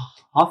got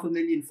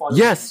 500,000 followers.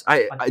 Yes,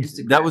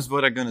 that was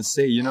what I'm gonna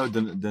say.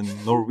 The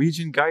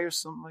Norwegian guy or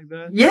something like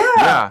that.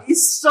 Yeah,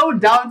 he's so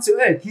down to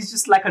earth. He's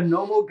just like a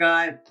normal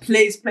guy,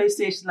 plays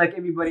PlayStation like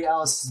everybody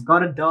else. He's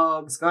got a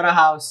dog, he's got a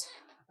house,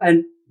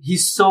 and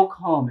he's so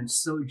calm and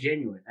so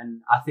genuine.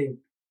 And I think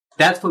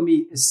that for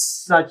me is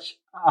such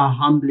a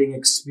humbling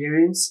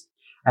experience.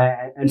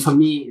 And for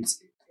me,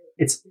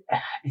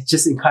 it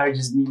just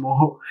encourages me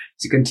more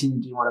to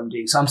continue doing what I'm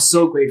doing. So I'm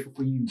so grateful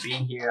for you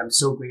being here. I'm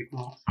so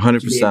grateful.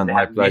 100%,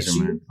 my pleasure,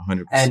 man.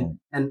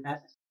 100%.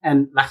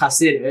 And like I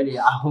said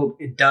earlier, I hope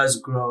it does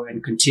grow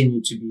and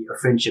continue to be a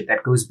friendship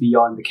that goes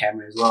beyond the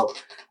camera as well.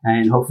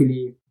 And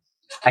hopefully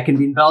I can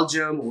be in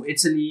Belgium or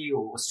Italy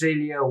or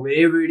Australia or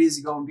wherever it is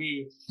you're going to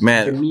be.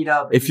 Man, we can meet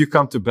up. If you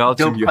come to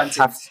Belgium, you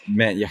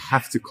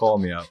have to call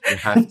me up. You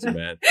have to,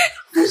 man.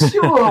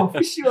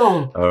 For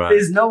sure. All right.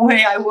 There's no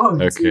way I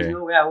won't. Okay. There's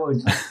no way I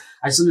won't.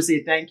 I just want to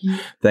say thank you.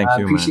 Thank you,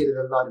 I appreciate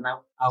man. it a lot, and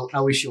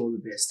I wish you all the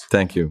best.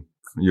 Thank you.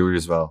 You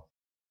as well.